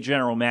a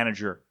general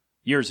manager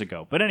years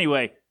ago. But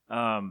anyway,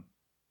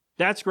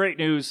 that's great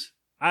news.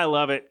 I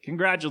love it.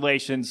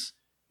 Congratulations,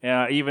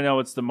 even though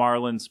it's the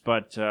Marlins.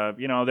 But,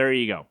 there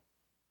you go.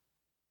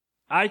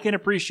 I can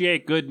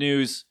appreciate good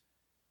news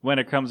when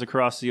it comes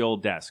across the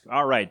old desk.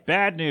 All right,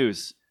 bad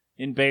news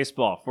in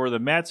baseball for the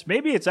Mets.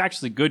 Maybe it's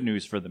actually good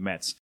news for the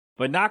Mets,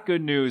 but not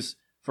good news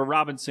for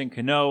Robinson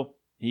Cano.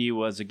 He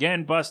was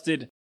again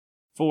busted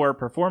for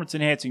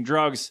performance-enhancing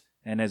drugs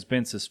and has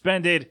been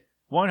suspended.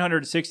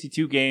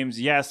 162 games,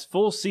 yes,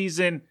 full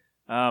season.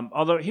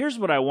 Although, here's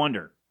what I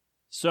wonder.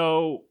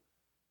 So,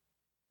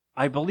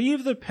 I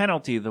believe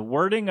the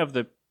wording of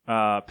the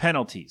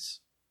penalties.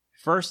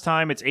 First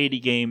time, it's 80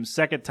 games.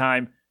 Second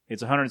time,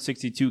 it's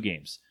 162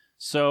 games.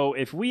 So,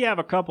 if we have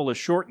a couple of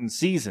shortened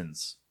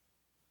seasons,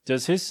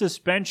 does his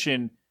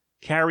suspension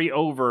carry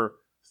over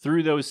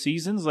through those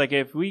seasons? Like,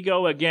 if we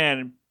go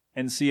again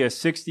and see a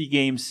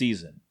 60-game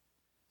season,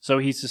 so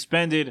he's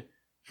suspended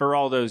for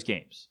all those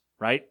games,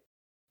 right?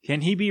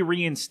 Can he be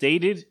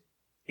reinstated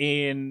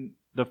in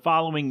the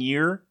following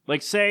year?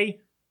 Like,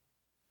 say,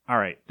 all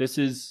right,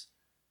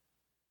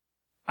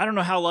 I don't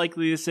know how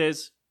likely this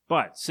is,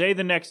 but say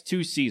the next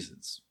 2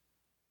 seasons,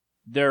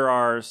 there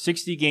are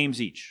 60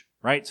 games each,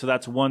 right? So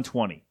that's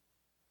 120.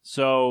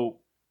 So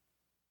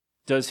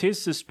does his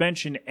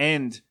suspension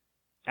end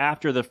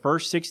after the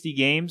first 60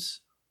 games,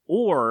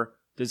 or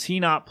does he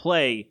not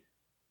play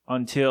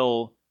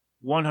until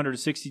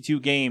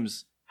 162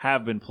 games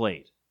have been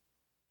played?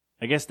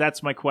 I guess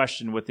that's my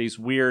question with these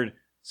weird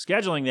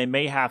scheduling they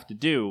may have to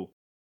do.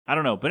 I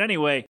don't know. But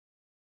anyway,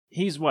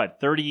 he's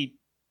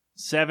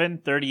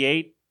 37,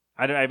 38?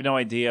 I have no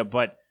idea,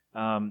 but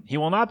he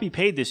will not be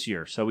paid this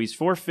year. So he's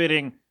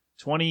forfeiting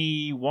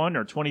 $21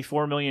 or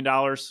 $24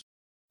 million.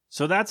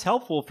 So that's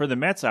helpful for the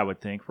Mets, I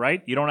would think,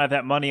 right? You don't have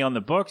that money on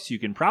the books. You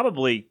can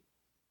probably,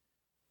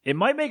 it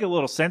might make a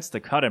little sense to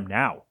cut him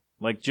now.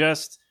 Like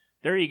just,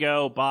 there you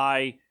go,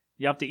 bye.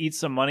 You have to eat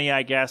some money,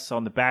 I guess,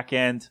 on the back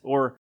end.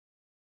 Or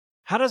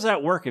how does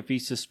that work if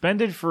he's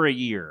suspended for a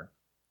year,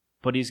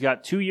 but he's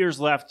got 2 years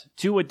left,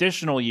 2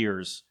 additional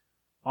years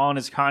on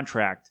his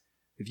contract?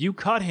 If you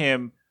cut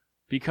him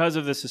because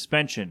of the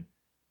suspension,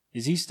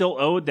 is he still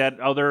owed that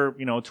other,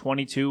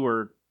 22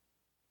 or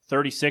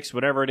 36,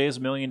 whatever it is,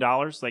 $1 million?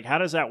 Like, how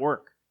does that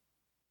work?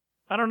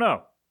 I don't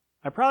know.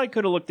 I probably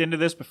could have looked into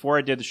this before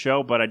I did the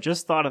show, but I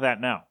just thought of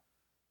that now.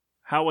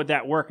 How would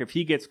that work if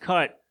he gets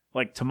cut,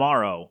 like,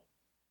 tomorrow?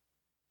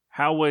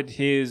 How would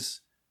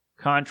his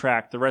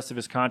contract, the rest of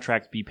his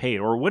contract, be paid?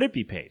 Or would it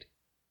be paid?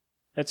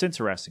 That's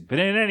interesting. But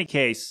in any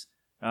case,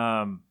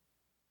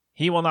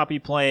 he will not be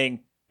playing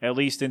at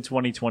least in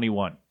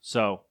 2021.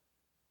 So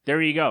there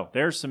you go.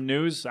 There's some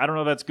news. I don't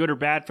know if that's good or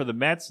bad for the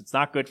Mets. It's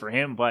not good for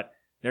him, but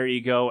there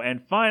you go.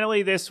 And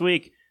finally this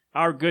week,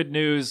 our good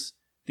news.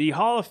 The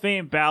Hall of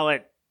Fame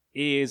ballot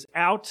is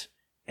out.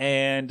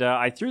 And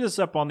I threw this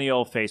up on the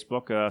old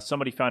Facebook.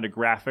 Somebody found a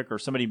graphic, or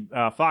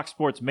Fox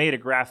Sports made a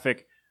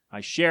graphic. I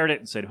shared it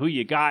and said, who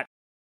you got?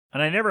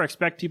 And I never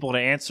expect people to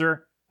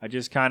answer. I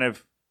just kind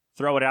of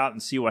throw it out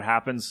and see what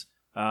happens.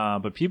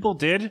 But people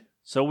did,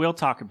 so we'll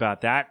talk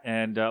about that.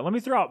 And let me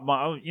throw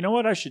out you know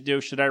what I should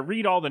do? Should I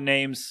read all the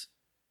names?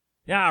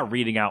 Yeah,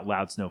 reading out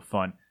loud's no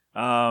fun.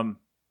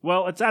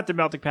 Well, it's at The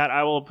Melting Pat.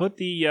 I will put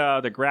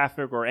the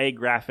graphic or a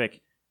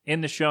graphic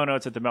in the show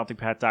notes at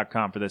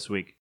themeltingpat.com for this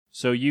week.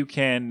 So you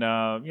can,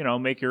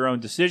 make your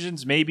own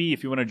decisions. Maybe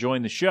if you want to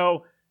join the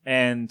show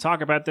and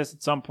talk about this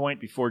at some point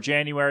before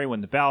January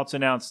when the ballot's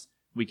announced,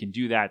 we can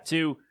do that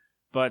too.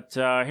 But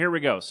here we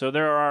go. So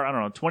there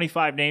are,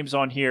 25 names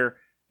on here,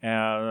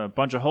 a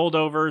bunch of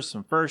holdovers,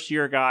 some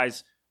first-year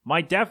guys.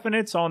 My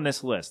definites on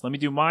this list. Let me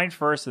do mine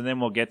first, and then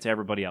we'll get to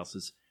everybody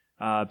else's.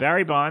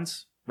 Barry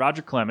Bonds,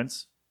 Roger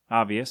Clemens,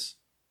 obvious.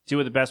 2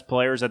 of the best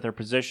players at their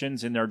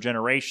positions in their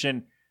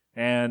generation,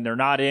 and they're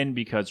not in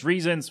because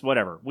reasons,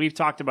 whatever. We've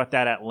talked about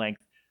that at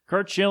length.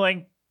 Curt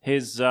Schilling,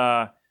 his,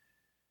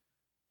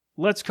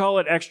 let's call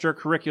it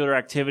extracurricular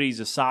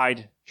activities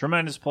aside,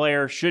 tremendous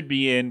player, should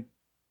be in,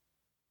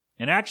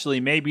 and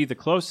actually may be the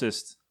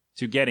closest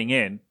to getting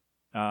in.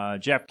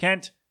 Jeff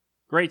Kent,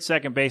 great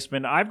second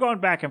baseman. I've gone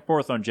back and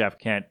forth on Jeff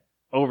Kent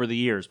over the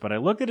years, but I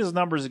looked at his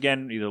numbers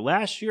again either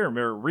last year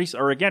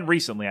or again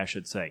recently, I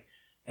should say.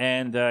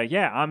 And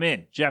I'm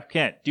in. Jeff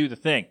Kent, do the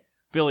thing.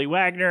 Billy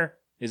Wagner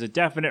is a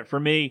definite for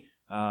me.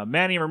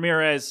 Manny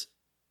Ramirez,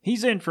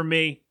 he's in for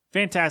me.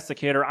 Fantastic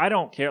hitter. I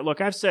don't care.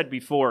 Look, I've said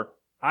before,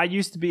 I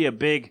used to be a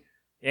big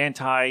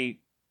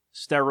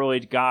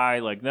anti-steroid guy.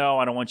 Like, no,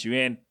 I don't want you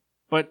in.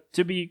 But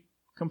to be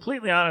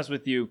completely honest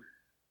with you,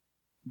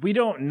 we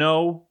don't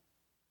know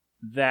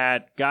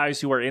that guys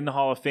who are in the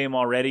Hall of Fame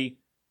already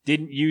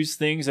didn't use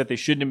things that they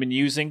shouldn't have been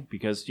using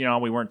because,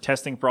 we weren't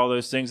testing for all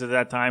those things at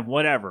that time.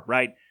 Whatever,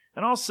 right?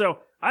 And also,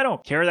 I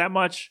don't care that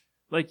much.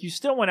 Like, you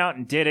still went out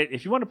and did it.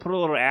 If you want to put a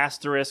little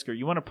asterisk or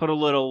you want to put a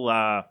little,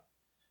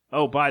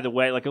 oh, by the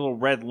way, like a little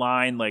red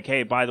line, like,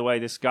 hey, by the way,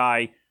 this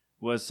guy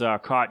was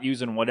caught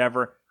using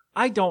whatever.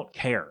 I don't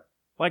care.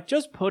 Like,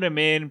 just put him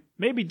in.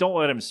 Maybe don't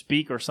let him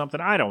speak or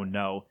something. I don't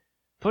know.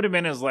 Put him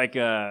in as like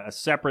a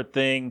separate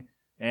thing.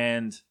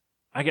 And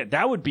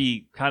that would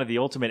be kind of the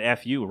ultimate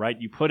FU, right?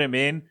 You put him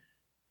in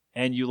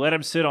and you let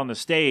him sit on the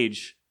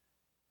stage,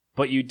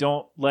 but you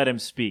don't let him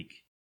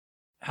speak.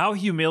 How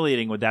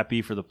humiliating would that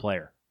be for the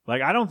player?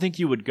 Like, I don't think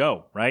you would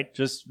go, right?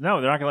 Just,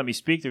 no, they're not going to let me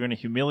speak. They're going to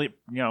humiliate,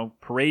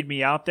 parade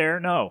me out there.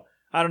 No,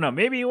 I don't know.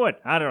 Maybe you would.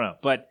 I don't know.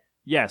 But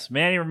yes,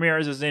 Manny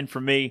Ramirez is in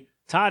for me.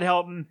 Todd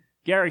Helton,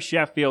 Gary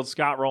Sheffield,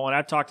 Scott Rowland.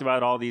 I've talked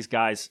about all these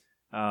guys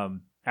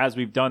as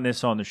we've done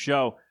this on the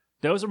show.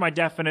 Those are my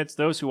definites.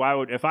 Those who I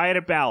would, if I had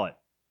a ballot,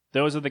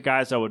 those are the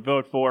guys I would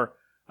vote for.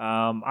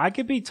 I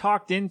could be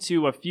talked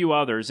into a few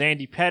others.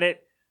 Andy Pettitte,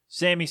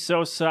 Sammy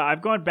Sosa.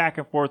 I've gone back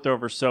and forth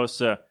over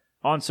Sosa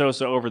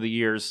over the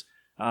years.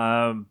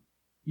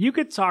 You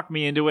could talk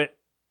me into it.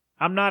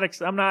 I'm not,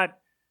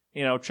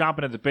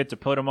 chomping at the bit to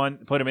put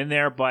him in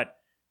there, but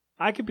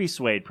I could be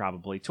swayed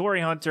probably.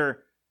 Torrey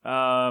Hunter,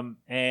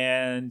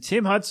 and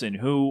Tim Hudson,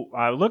 who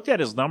I looked at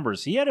his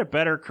numbers. He had a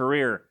better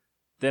career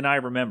than I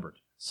remembered.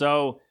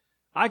 So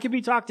I could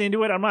be talked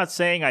into it. I'm not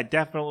saying I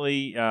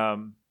definitely,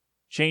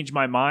 change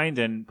my mind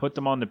and put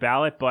them on the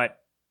ballot, but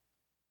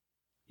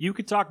you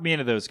could talk me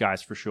into those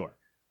guys for sure.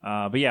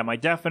 But yeah, my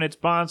definites: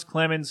 Bonds,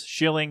 Clemens,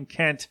 Schilling,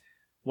 Kent,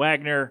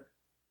 Wagner,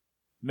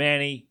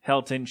 Manny,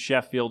 Helton,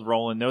 Sheffield,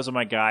 Rowland. Those are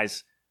my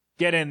guys.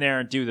 Get in there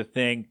and do the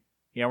thing.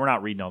 Yeah, we're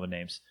not reading all the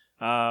names.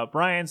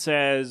 Brian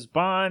says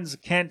Bonds,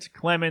 Kent,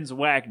 Clemens,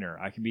 Wagner.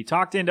 I can be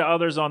talked into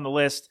others on the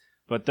list,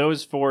 but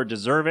those four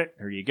deserve it.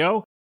 Here you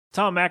go.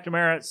 Tom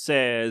McNamara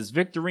says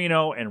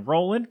Victorino and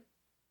Rowland.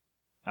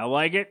 I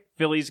like it.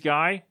 Phillies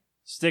guy.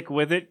 Stick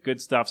with it.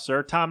 Good stuff,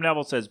 sir. Tom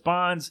Neville says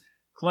Bonds,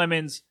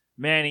 Clemens,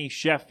 Manny,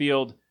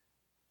 Sheffield,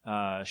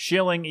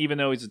 Schilling, even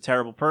though he's a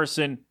terrible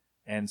person,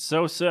 and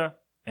Sosa.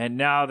 And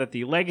now that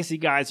the legacy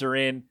guys are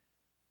in,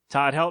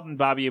 Todd Helton,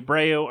 Bobby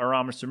Abreu,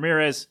 Aramis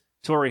Ramirez,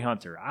 Torrey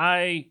Hunter.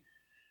 I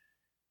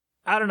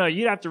don't know.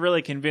 You'd have to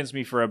really convince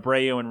me for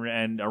Abreu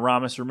and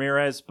Aramis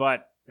Ramirez,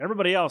 but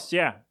everybody else,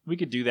 yeah, we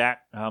could do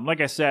that.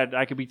 Like I said,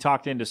 I could be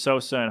talked into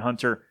Sosa and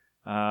Hunter.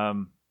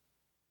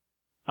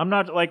 I'm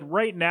not, like,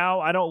 right now,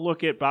 I don't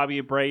look at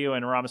Bobby Abreu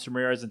and Aramis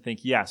Ramirez and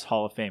think, yes,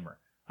 Hall of Famer.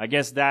 I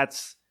guess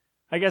that's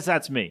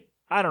me.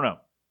 I don't know.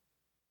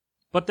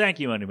 But thank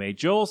you anyway.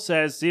 Joel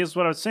says, see, this is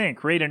what I was saying.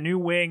 Create a new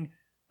wing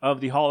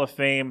of the Hall of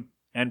Fame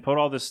and put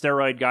all the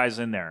steroid guys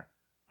in there.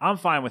 I'm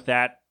fine with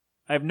that.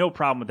 I have no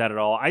problem with that at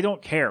all. I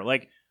don't care.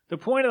 Like, the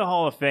point of the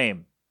Hall of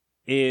Fame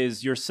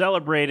is you're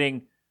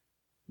celebrating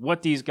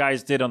what these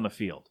guys did on the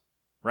field,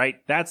 right?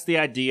 That's the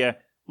idea.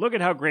 Look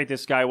at how great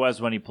this guy was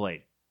when he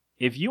played.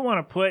 If you want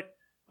to put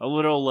a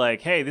little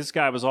like, hey, this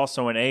guy was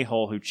also an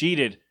a-hole who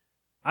cheated,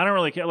 I don't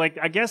really care. Like,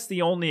 I guess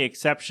the only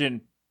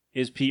exception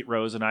is Pete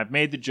Rose, and I've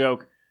made the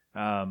joke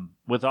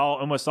with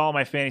almost all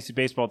my fantasy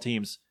baseball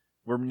teams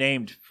were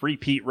named Free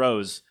Pete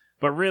Rose.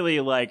 But really,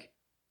 like,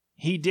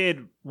 he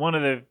did one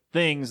of the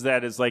things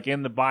that is, like,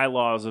 in the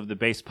bylaws of the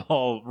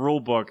baseball rule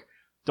book.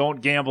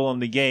 Don't gamble in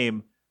the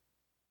game.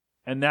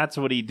 And that's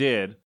what he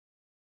did.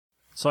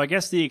 So I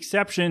guess the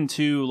exception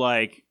to,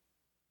 like,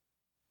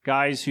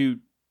 guys who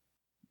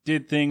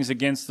did things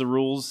against the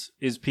rules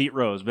is Pete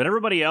Rose. But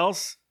everybody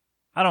else,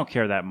 I don't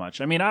care that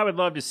much. I mean, I would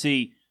love to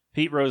see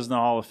Pete Rose in the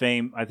Hall of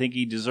Fame. I think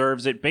he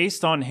deserves it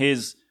based on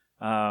his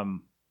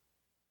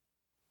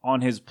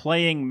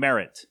playing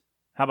merit.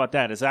 How about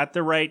that? Is that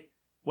the right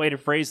way to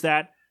phrase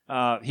that?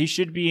 He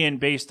should be in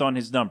based on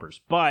his numbers.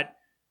 But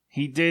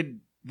he did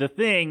the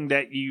thing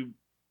that you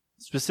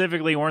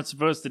specifically weren't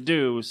supposed to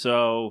do.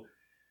 So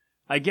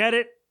I get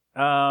it.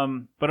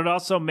 But it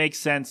also makes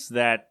sense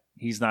that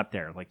he's not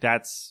there. Like,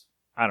 that's,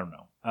 I don't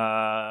know.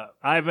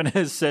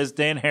 Ivan says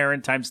Dan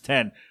Heron times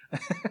 10.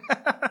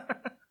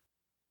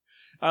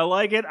 I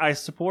like it. I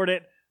support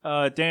it.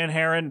 Dan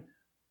Heron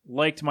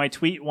liked my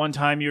tweet one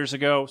time years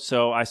ago,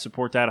 so I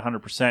support that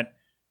 100%.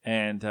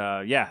 And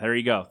yeah, there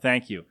you go.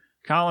 Thank you.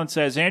 Colin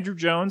says Andrew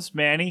Jones,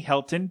 Manny,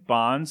 Helton,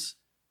 Bonds,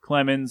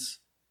 Clemens,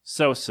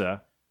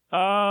 Sosa.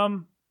 I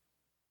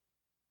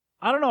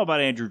don't know about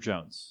Andrew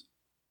Jones.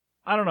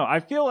 I don't know. I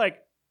feel like,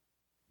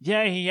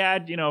 yeah, he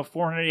had,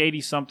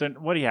 480 something.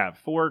 What do you have?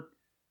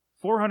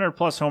 400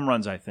 plus home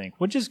runs, I think,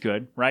 which is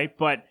good, right?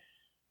 But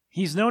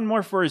he's known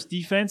more for his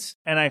defense,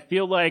 and I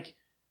feel like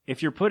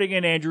if you're putting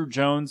in Andrew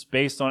Jones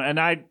based on, and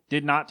I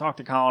did not talk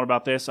to Colin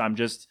about this, I'm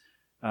just,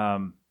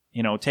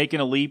 taking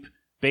a leap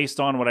based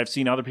on what I've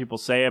seen other people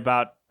say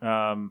about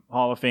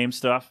Hall of Fame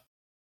stuff.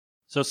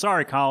 So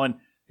sorry, Colin,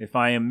 if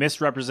I am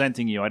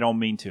misrepresenting you. I don't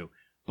mean to.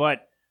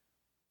 But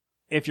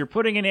if you're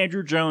putting in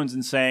Andrew Jones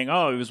and saying,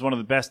 oh, he was one of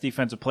the best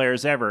defensive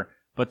players ever,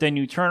 but then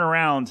you turn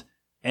around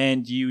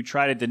and you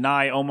try to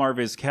deny Omar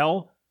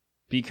Vizquel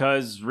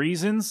because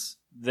reasons,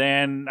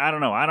 then I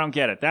don't know. I don't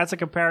get it. That's a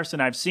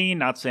comparison I've seen.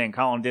 Not saying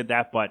Colin did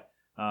that, but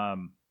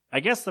I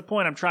guess the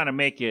point I'm trying to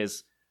make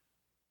is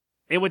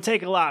it would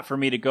take a lot for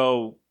me to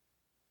go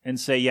and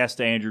say yes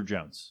to Andrew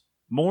Jones.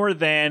 More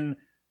than,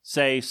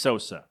 say,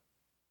 Sosa.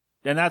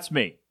 And that's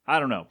me. I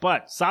don't know.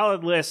 But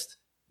solid list,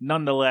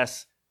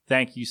 nonetheless.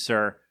 Thank you,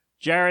 sir.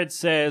 Jared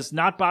says,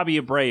 not Bobby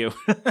Abreu.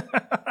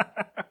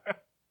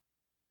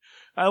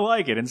 I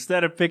like it.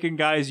 Instead of picking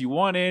guys you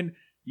want in,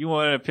 you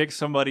want to pick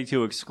somebody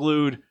to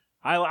exclude.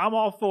 I'm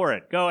all for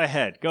it. Go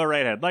ahead. Go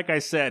right ahead. Like I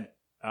said,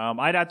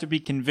 I'd have to be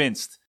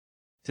convinced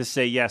to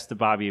say yes to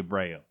Bobby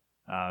Abreu.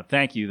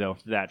 Thank you, though,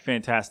 for that.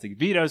 Fantastic.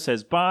 Vito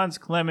says Bonds,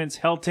 Clemens,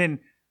 Helton,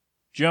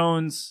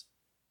 Jones,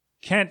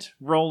 Kent,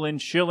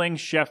 Rowland, Schilling,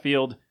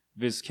 Sheffield,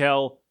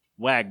 Vizquel,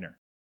 Wagner.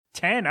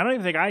 10? I don't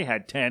even think I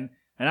had 10,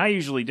 and I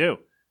usually do.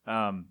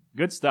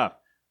 Good stuff.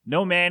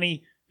 No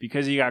Manny,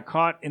 because he got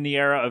caught in the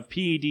era of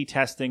PED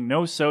testing.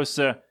 No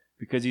Sosa,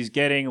 because he's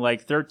getting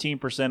like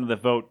 13% of the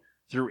vote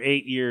through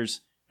 8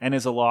 years and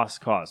is a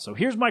lost cause. So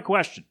here's my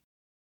question.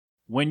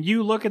 When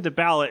you look at the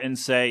ballot and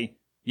say,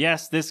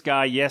 yes, this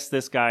guy,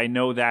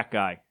 no, that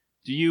guy,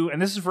 do you,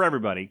 and this is for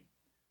everybody,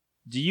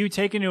 do you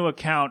take into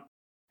account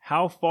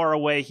how far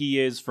away he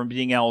is from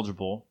being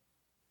eligible,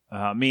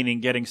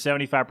 meaning getting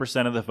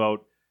 75% of the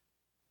vote,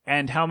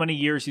 and how many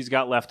years he's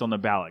got left on the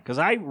ballot? Because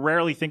I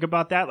rarely think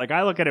about that. Like,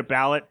 I look at a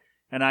ballot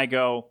and I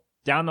go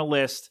down the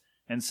list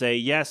and say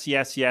yes,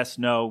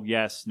 no,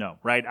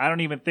 right? I don't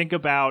even think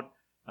about,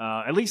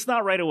 at least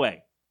not right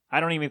away.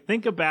 I don't even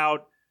think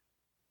about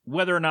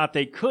whether or not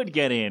they could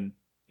get in.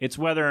 It's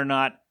whether or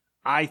not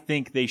I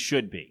think they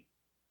should be.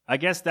 I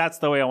guess that's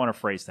the way I want to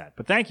phrase that.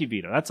 But thank you,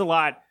 Vito. That's a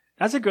lot.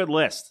 That's a good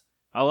list.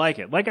 I like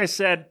it. Like I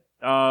said,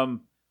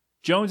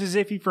 Jones is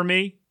iffy for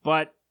me,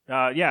 but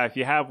yeah, if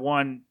you have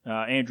one,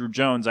 Andrew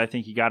Jones, I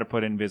think you got to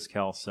put in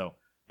Vizquel. So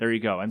there you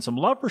go. And some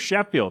love for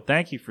Sheffield.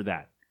 Thank you for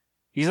that.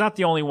 He's not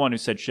the only one who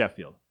said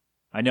Sheffield.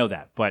 I know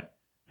that, but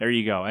there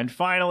you go. And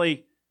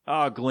finally,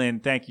 Glenn,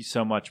 thank you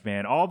so much,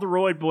 man. All the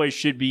Royd boys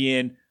should be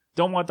in.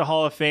 Don't want the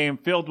Hall of Fame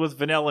filled with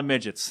vanilla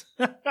midgets.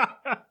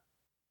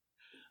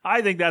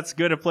 I think that's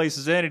good a place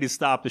as any to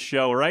stop the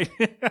show, right?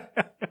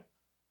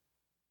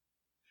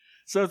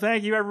 So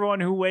thank you, everyone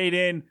who weighed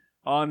in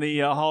on the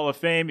Hall of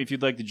Fame. If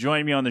you'd like to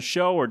join me on the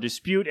show or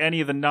dispute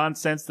any of the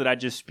nonsense that I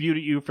just spewed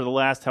at you for the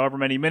last however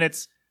many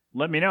minutes,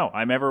 let me know.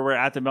 I'm everywhere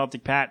at The Melting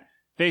Pat,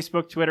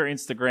 Facebook, Twitter,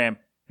 Instagram,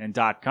 and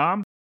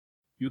 .com.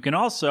 You can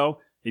also,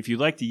 if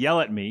you'd like to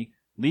yell at me,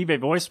 leave a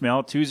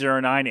voicemail,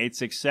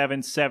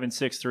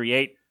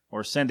 209-867-7638,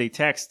 or send a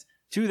text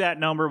to that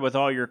number with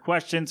all your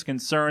questions,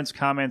 concerns,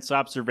 comments,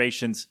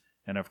 observations,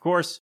 and of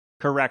course,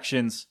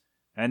 corrections.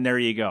 And there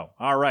you go.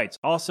 All right.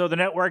 Also, the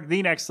network,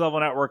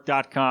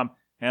 thenextlevelnetwork.com,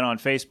 and on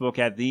Facebook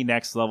at The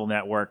Next Level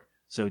Network.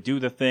 So do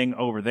the thing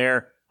over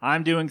there.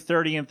 I'm doing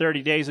 30 in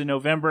 30 days in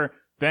November.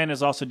 Ben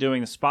is also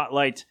doing the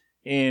Spotlight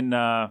in,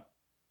 I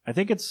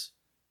think it's,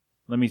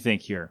 let me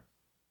think here.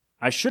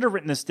 I should have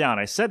written this down.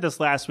 I said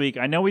this last week.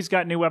 I know he's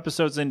got new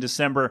episodes in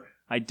December.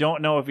 I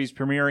don't know if he's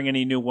premiering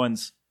any new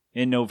ones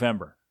in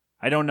November.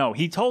 I don't know.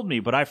 He told me,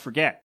 but I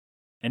forget.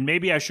 And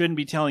maybe I shouldn't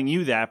be telling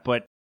you that,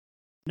 but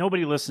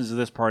nobody listens to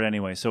this part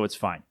anyway, so it's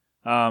fine.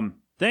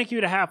 Thank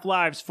you to Half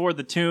Lives for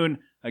the tune.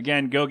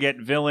 Again, go get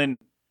Villain.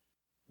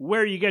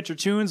 Where you get your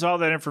tunes, all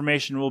that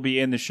information will be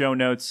in the show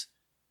notes.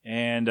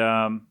 And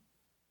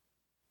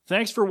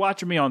thanks for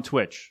watching me on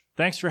Twitch.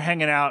 Thanks for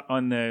hanging out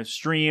on the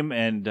stream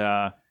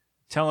and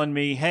telling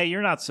me, hey,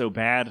 you're not so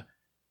bad.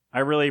 I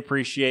really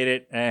appreciate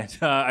it. And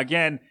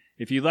again,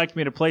 if you'd like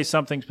me to play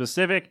something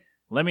specific,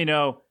 let me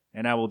know,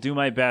 and I will do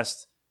my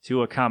best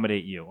to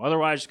accommodate you.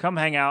 Otherwise, come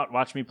hang out,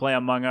 watch me play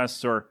Among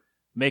Us, or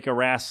make a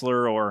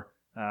Wrestler, or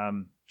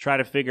try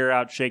to figure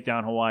out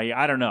Shakedown Hawaii.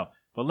 I don't know.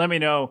 But let me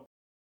know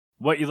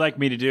what you'd like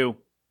me to do.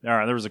 All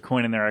right, there was a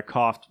coin in there. I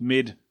coughed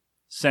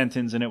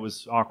mid-sentence, and it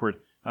was awkward.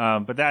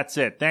 But that's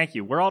it. Thank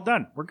you. We're all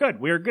done. We're good.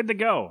 We are good to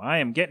go. I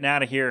am getting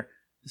out of here.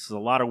 This is a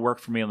lot of work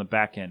for me on the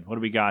back end. What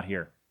do we got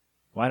here?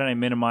 Why did I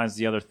minimize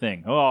the other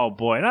thing? Oh,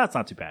 boy. No, that's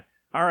not too bad.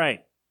 All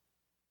right.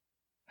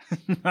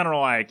 I don't know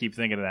why I keep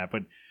thinking of that,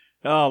 but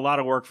a lot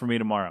of work for me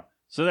tomorrow.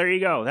 So there you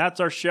go. That's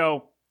our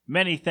show.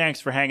 Many thanks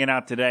for hanging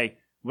out today.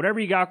 Whatever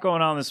you got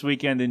going on this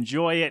weekend,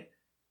 enjoy it.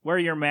 Wear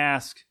your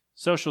mask,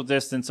 social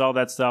distance, all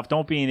that stuff.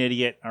 Don't be an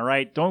idiot, all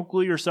right? Don't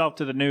glue yourself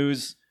to the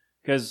news,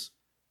 because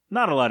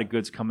not a lot of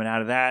good's coming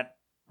out of that.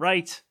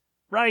 Right?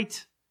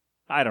 Right?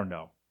 I don't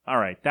know. All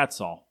right,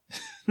 that's all.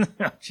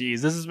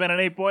 Jeez, this has been an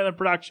 8 Boiler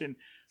production.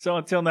 So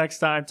until next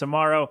time,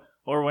 tomorrow,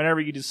 or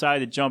whenever you decide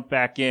to jump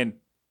back in,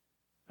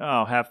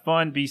 have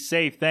fun, be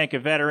safe, thank a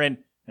veteran,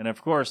 and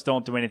of course,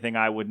 don't do anything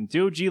I wouldn't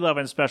do. G-Love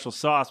and Special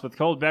Sauce with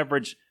cold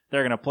beverage.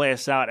 They're going to play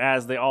us out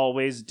as they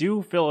always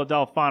do.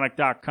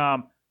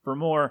 Philadelphonic.com for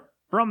more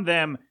from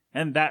them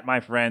And that, my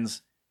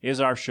friends, is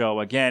our show.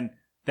 Again,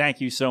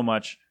 thank you so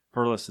much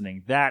for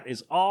listening. That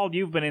is all.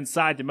 You've been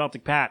inside the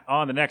Melting Pat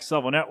on the Next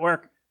Level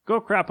Network. Go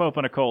crack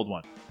open a cold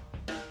one.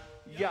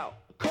 Yo,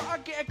 could I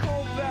get a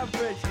cold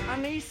beverage? I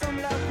need some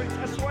leverage.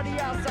 A sweaty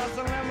outside,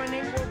 some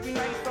lemonade would be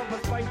nice. Of a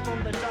fight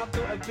from the top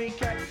to a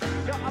BK.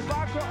 Yo, a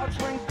vodka, a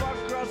drink,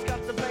 but girls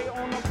got the bay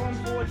on the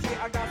front porch.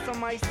 Yeah, I got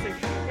some iced tea.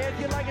 If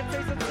you like a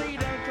taste of tea,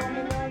 then come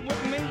along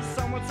with me.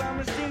 Summertime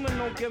is steaming,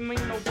 don't give me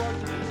no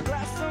work.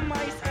 Glass some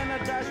ice and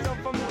a dash of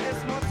for me.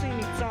 It's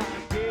martini time.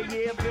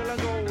 Yeah, feeling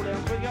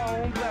golden. Bring your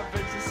own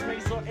beverage. It's me,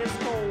 so it's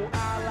cold.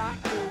 I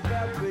like cold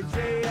beverage,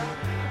 yeah.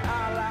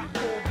 I like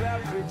cold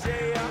beverage,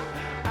 yeah.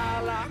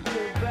 I like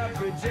cold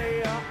beverage,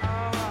 yeah.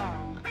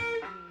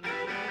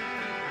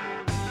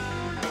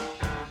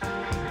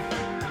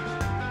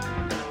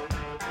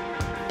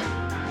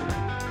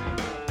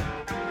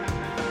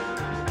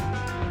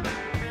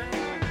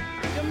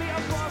 Give me a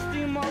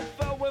frosty mug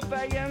filled with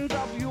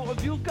A&W.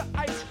 If you got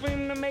ice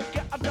cream to make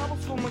it a double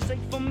spoon, shake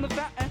from the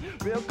fountain.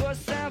 Real good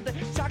sounding.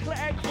 Chocolate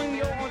egg cream,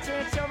 yo, on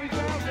cherry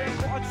fountain.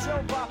 Got a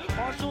chill bar,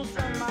 on shoes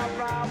in my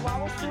ride.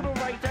 Waddles to the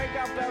right, they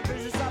got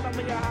beverages out of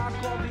me. A hot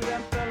coffee,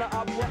 then fill it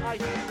up with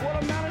ice.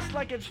 Watermelon's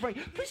like a drink.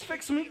 Please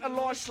fix me a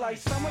large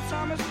slice.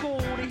 Summertime is cool,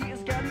 the heat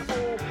is getting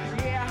old.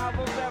 Yeah, I have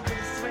a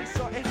beverage, sweet,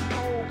 so it's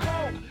cold.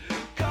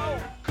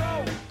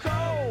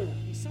 Cold.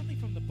 Something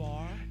from the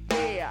bar.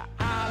 Yeah,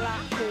 I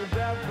like cold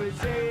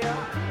beverage,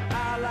 yeah.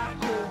 I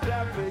like cold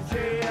beverage,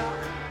 yeah.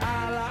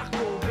 I like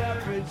cold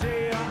beverage,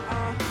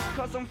 yeah.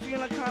 Cause I'm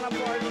feeling kinda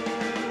party.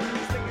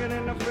 Stick it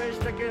in the fridge,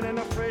 stick it in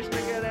the fridge,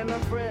 stick it in the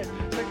fridge,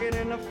 stick it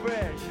in the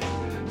fridge.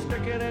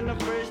 Stick it in the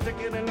fridge, stick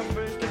it in the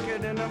fridge, stick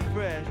it in the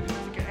fridge,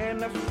 stick it in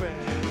the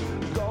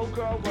fridge. Go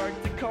girl,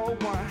 work the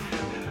cold one.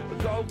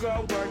 Go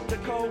girl, work the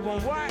cold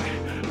one. What?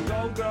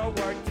 Go girl,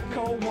 work the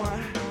cold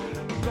one.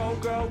 Go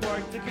girl,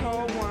 work the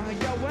cold one.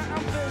 Yo, when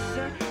I'm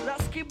fishing,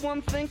 let's keep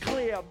one thing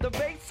clear. The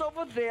bait's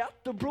over there,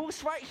 the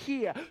brew's right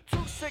here. 2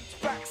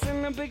 6-packs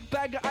and a big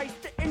bag of ice.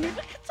 Didn't even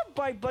get to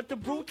bite, but the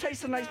brew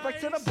tastes nice. Back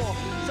to the bar.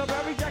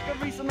 Strawberry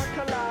daiquiris and a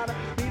colada.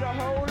 Need a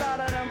whole lot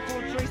of them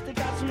fruit drinks. They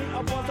got me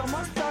a buzz. I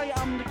must tell you,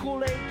 I'm the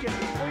Kool-Aid kid.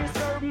 When you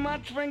serve my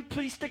drink,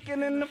 please stick it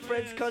in the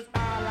fridge. Cause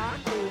I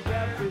like cool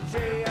beverage,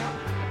 yeah.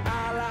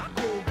 I like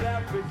cool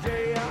beverage,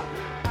 yeah.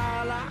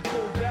 I like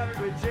cool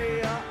beverage,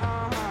 yeah.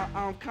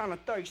 I'm kinda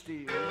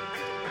thirsty.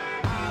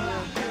 I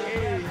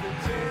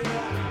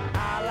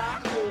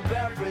like cool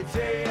beverage,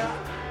 yeah.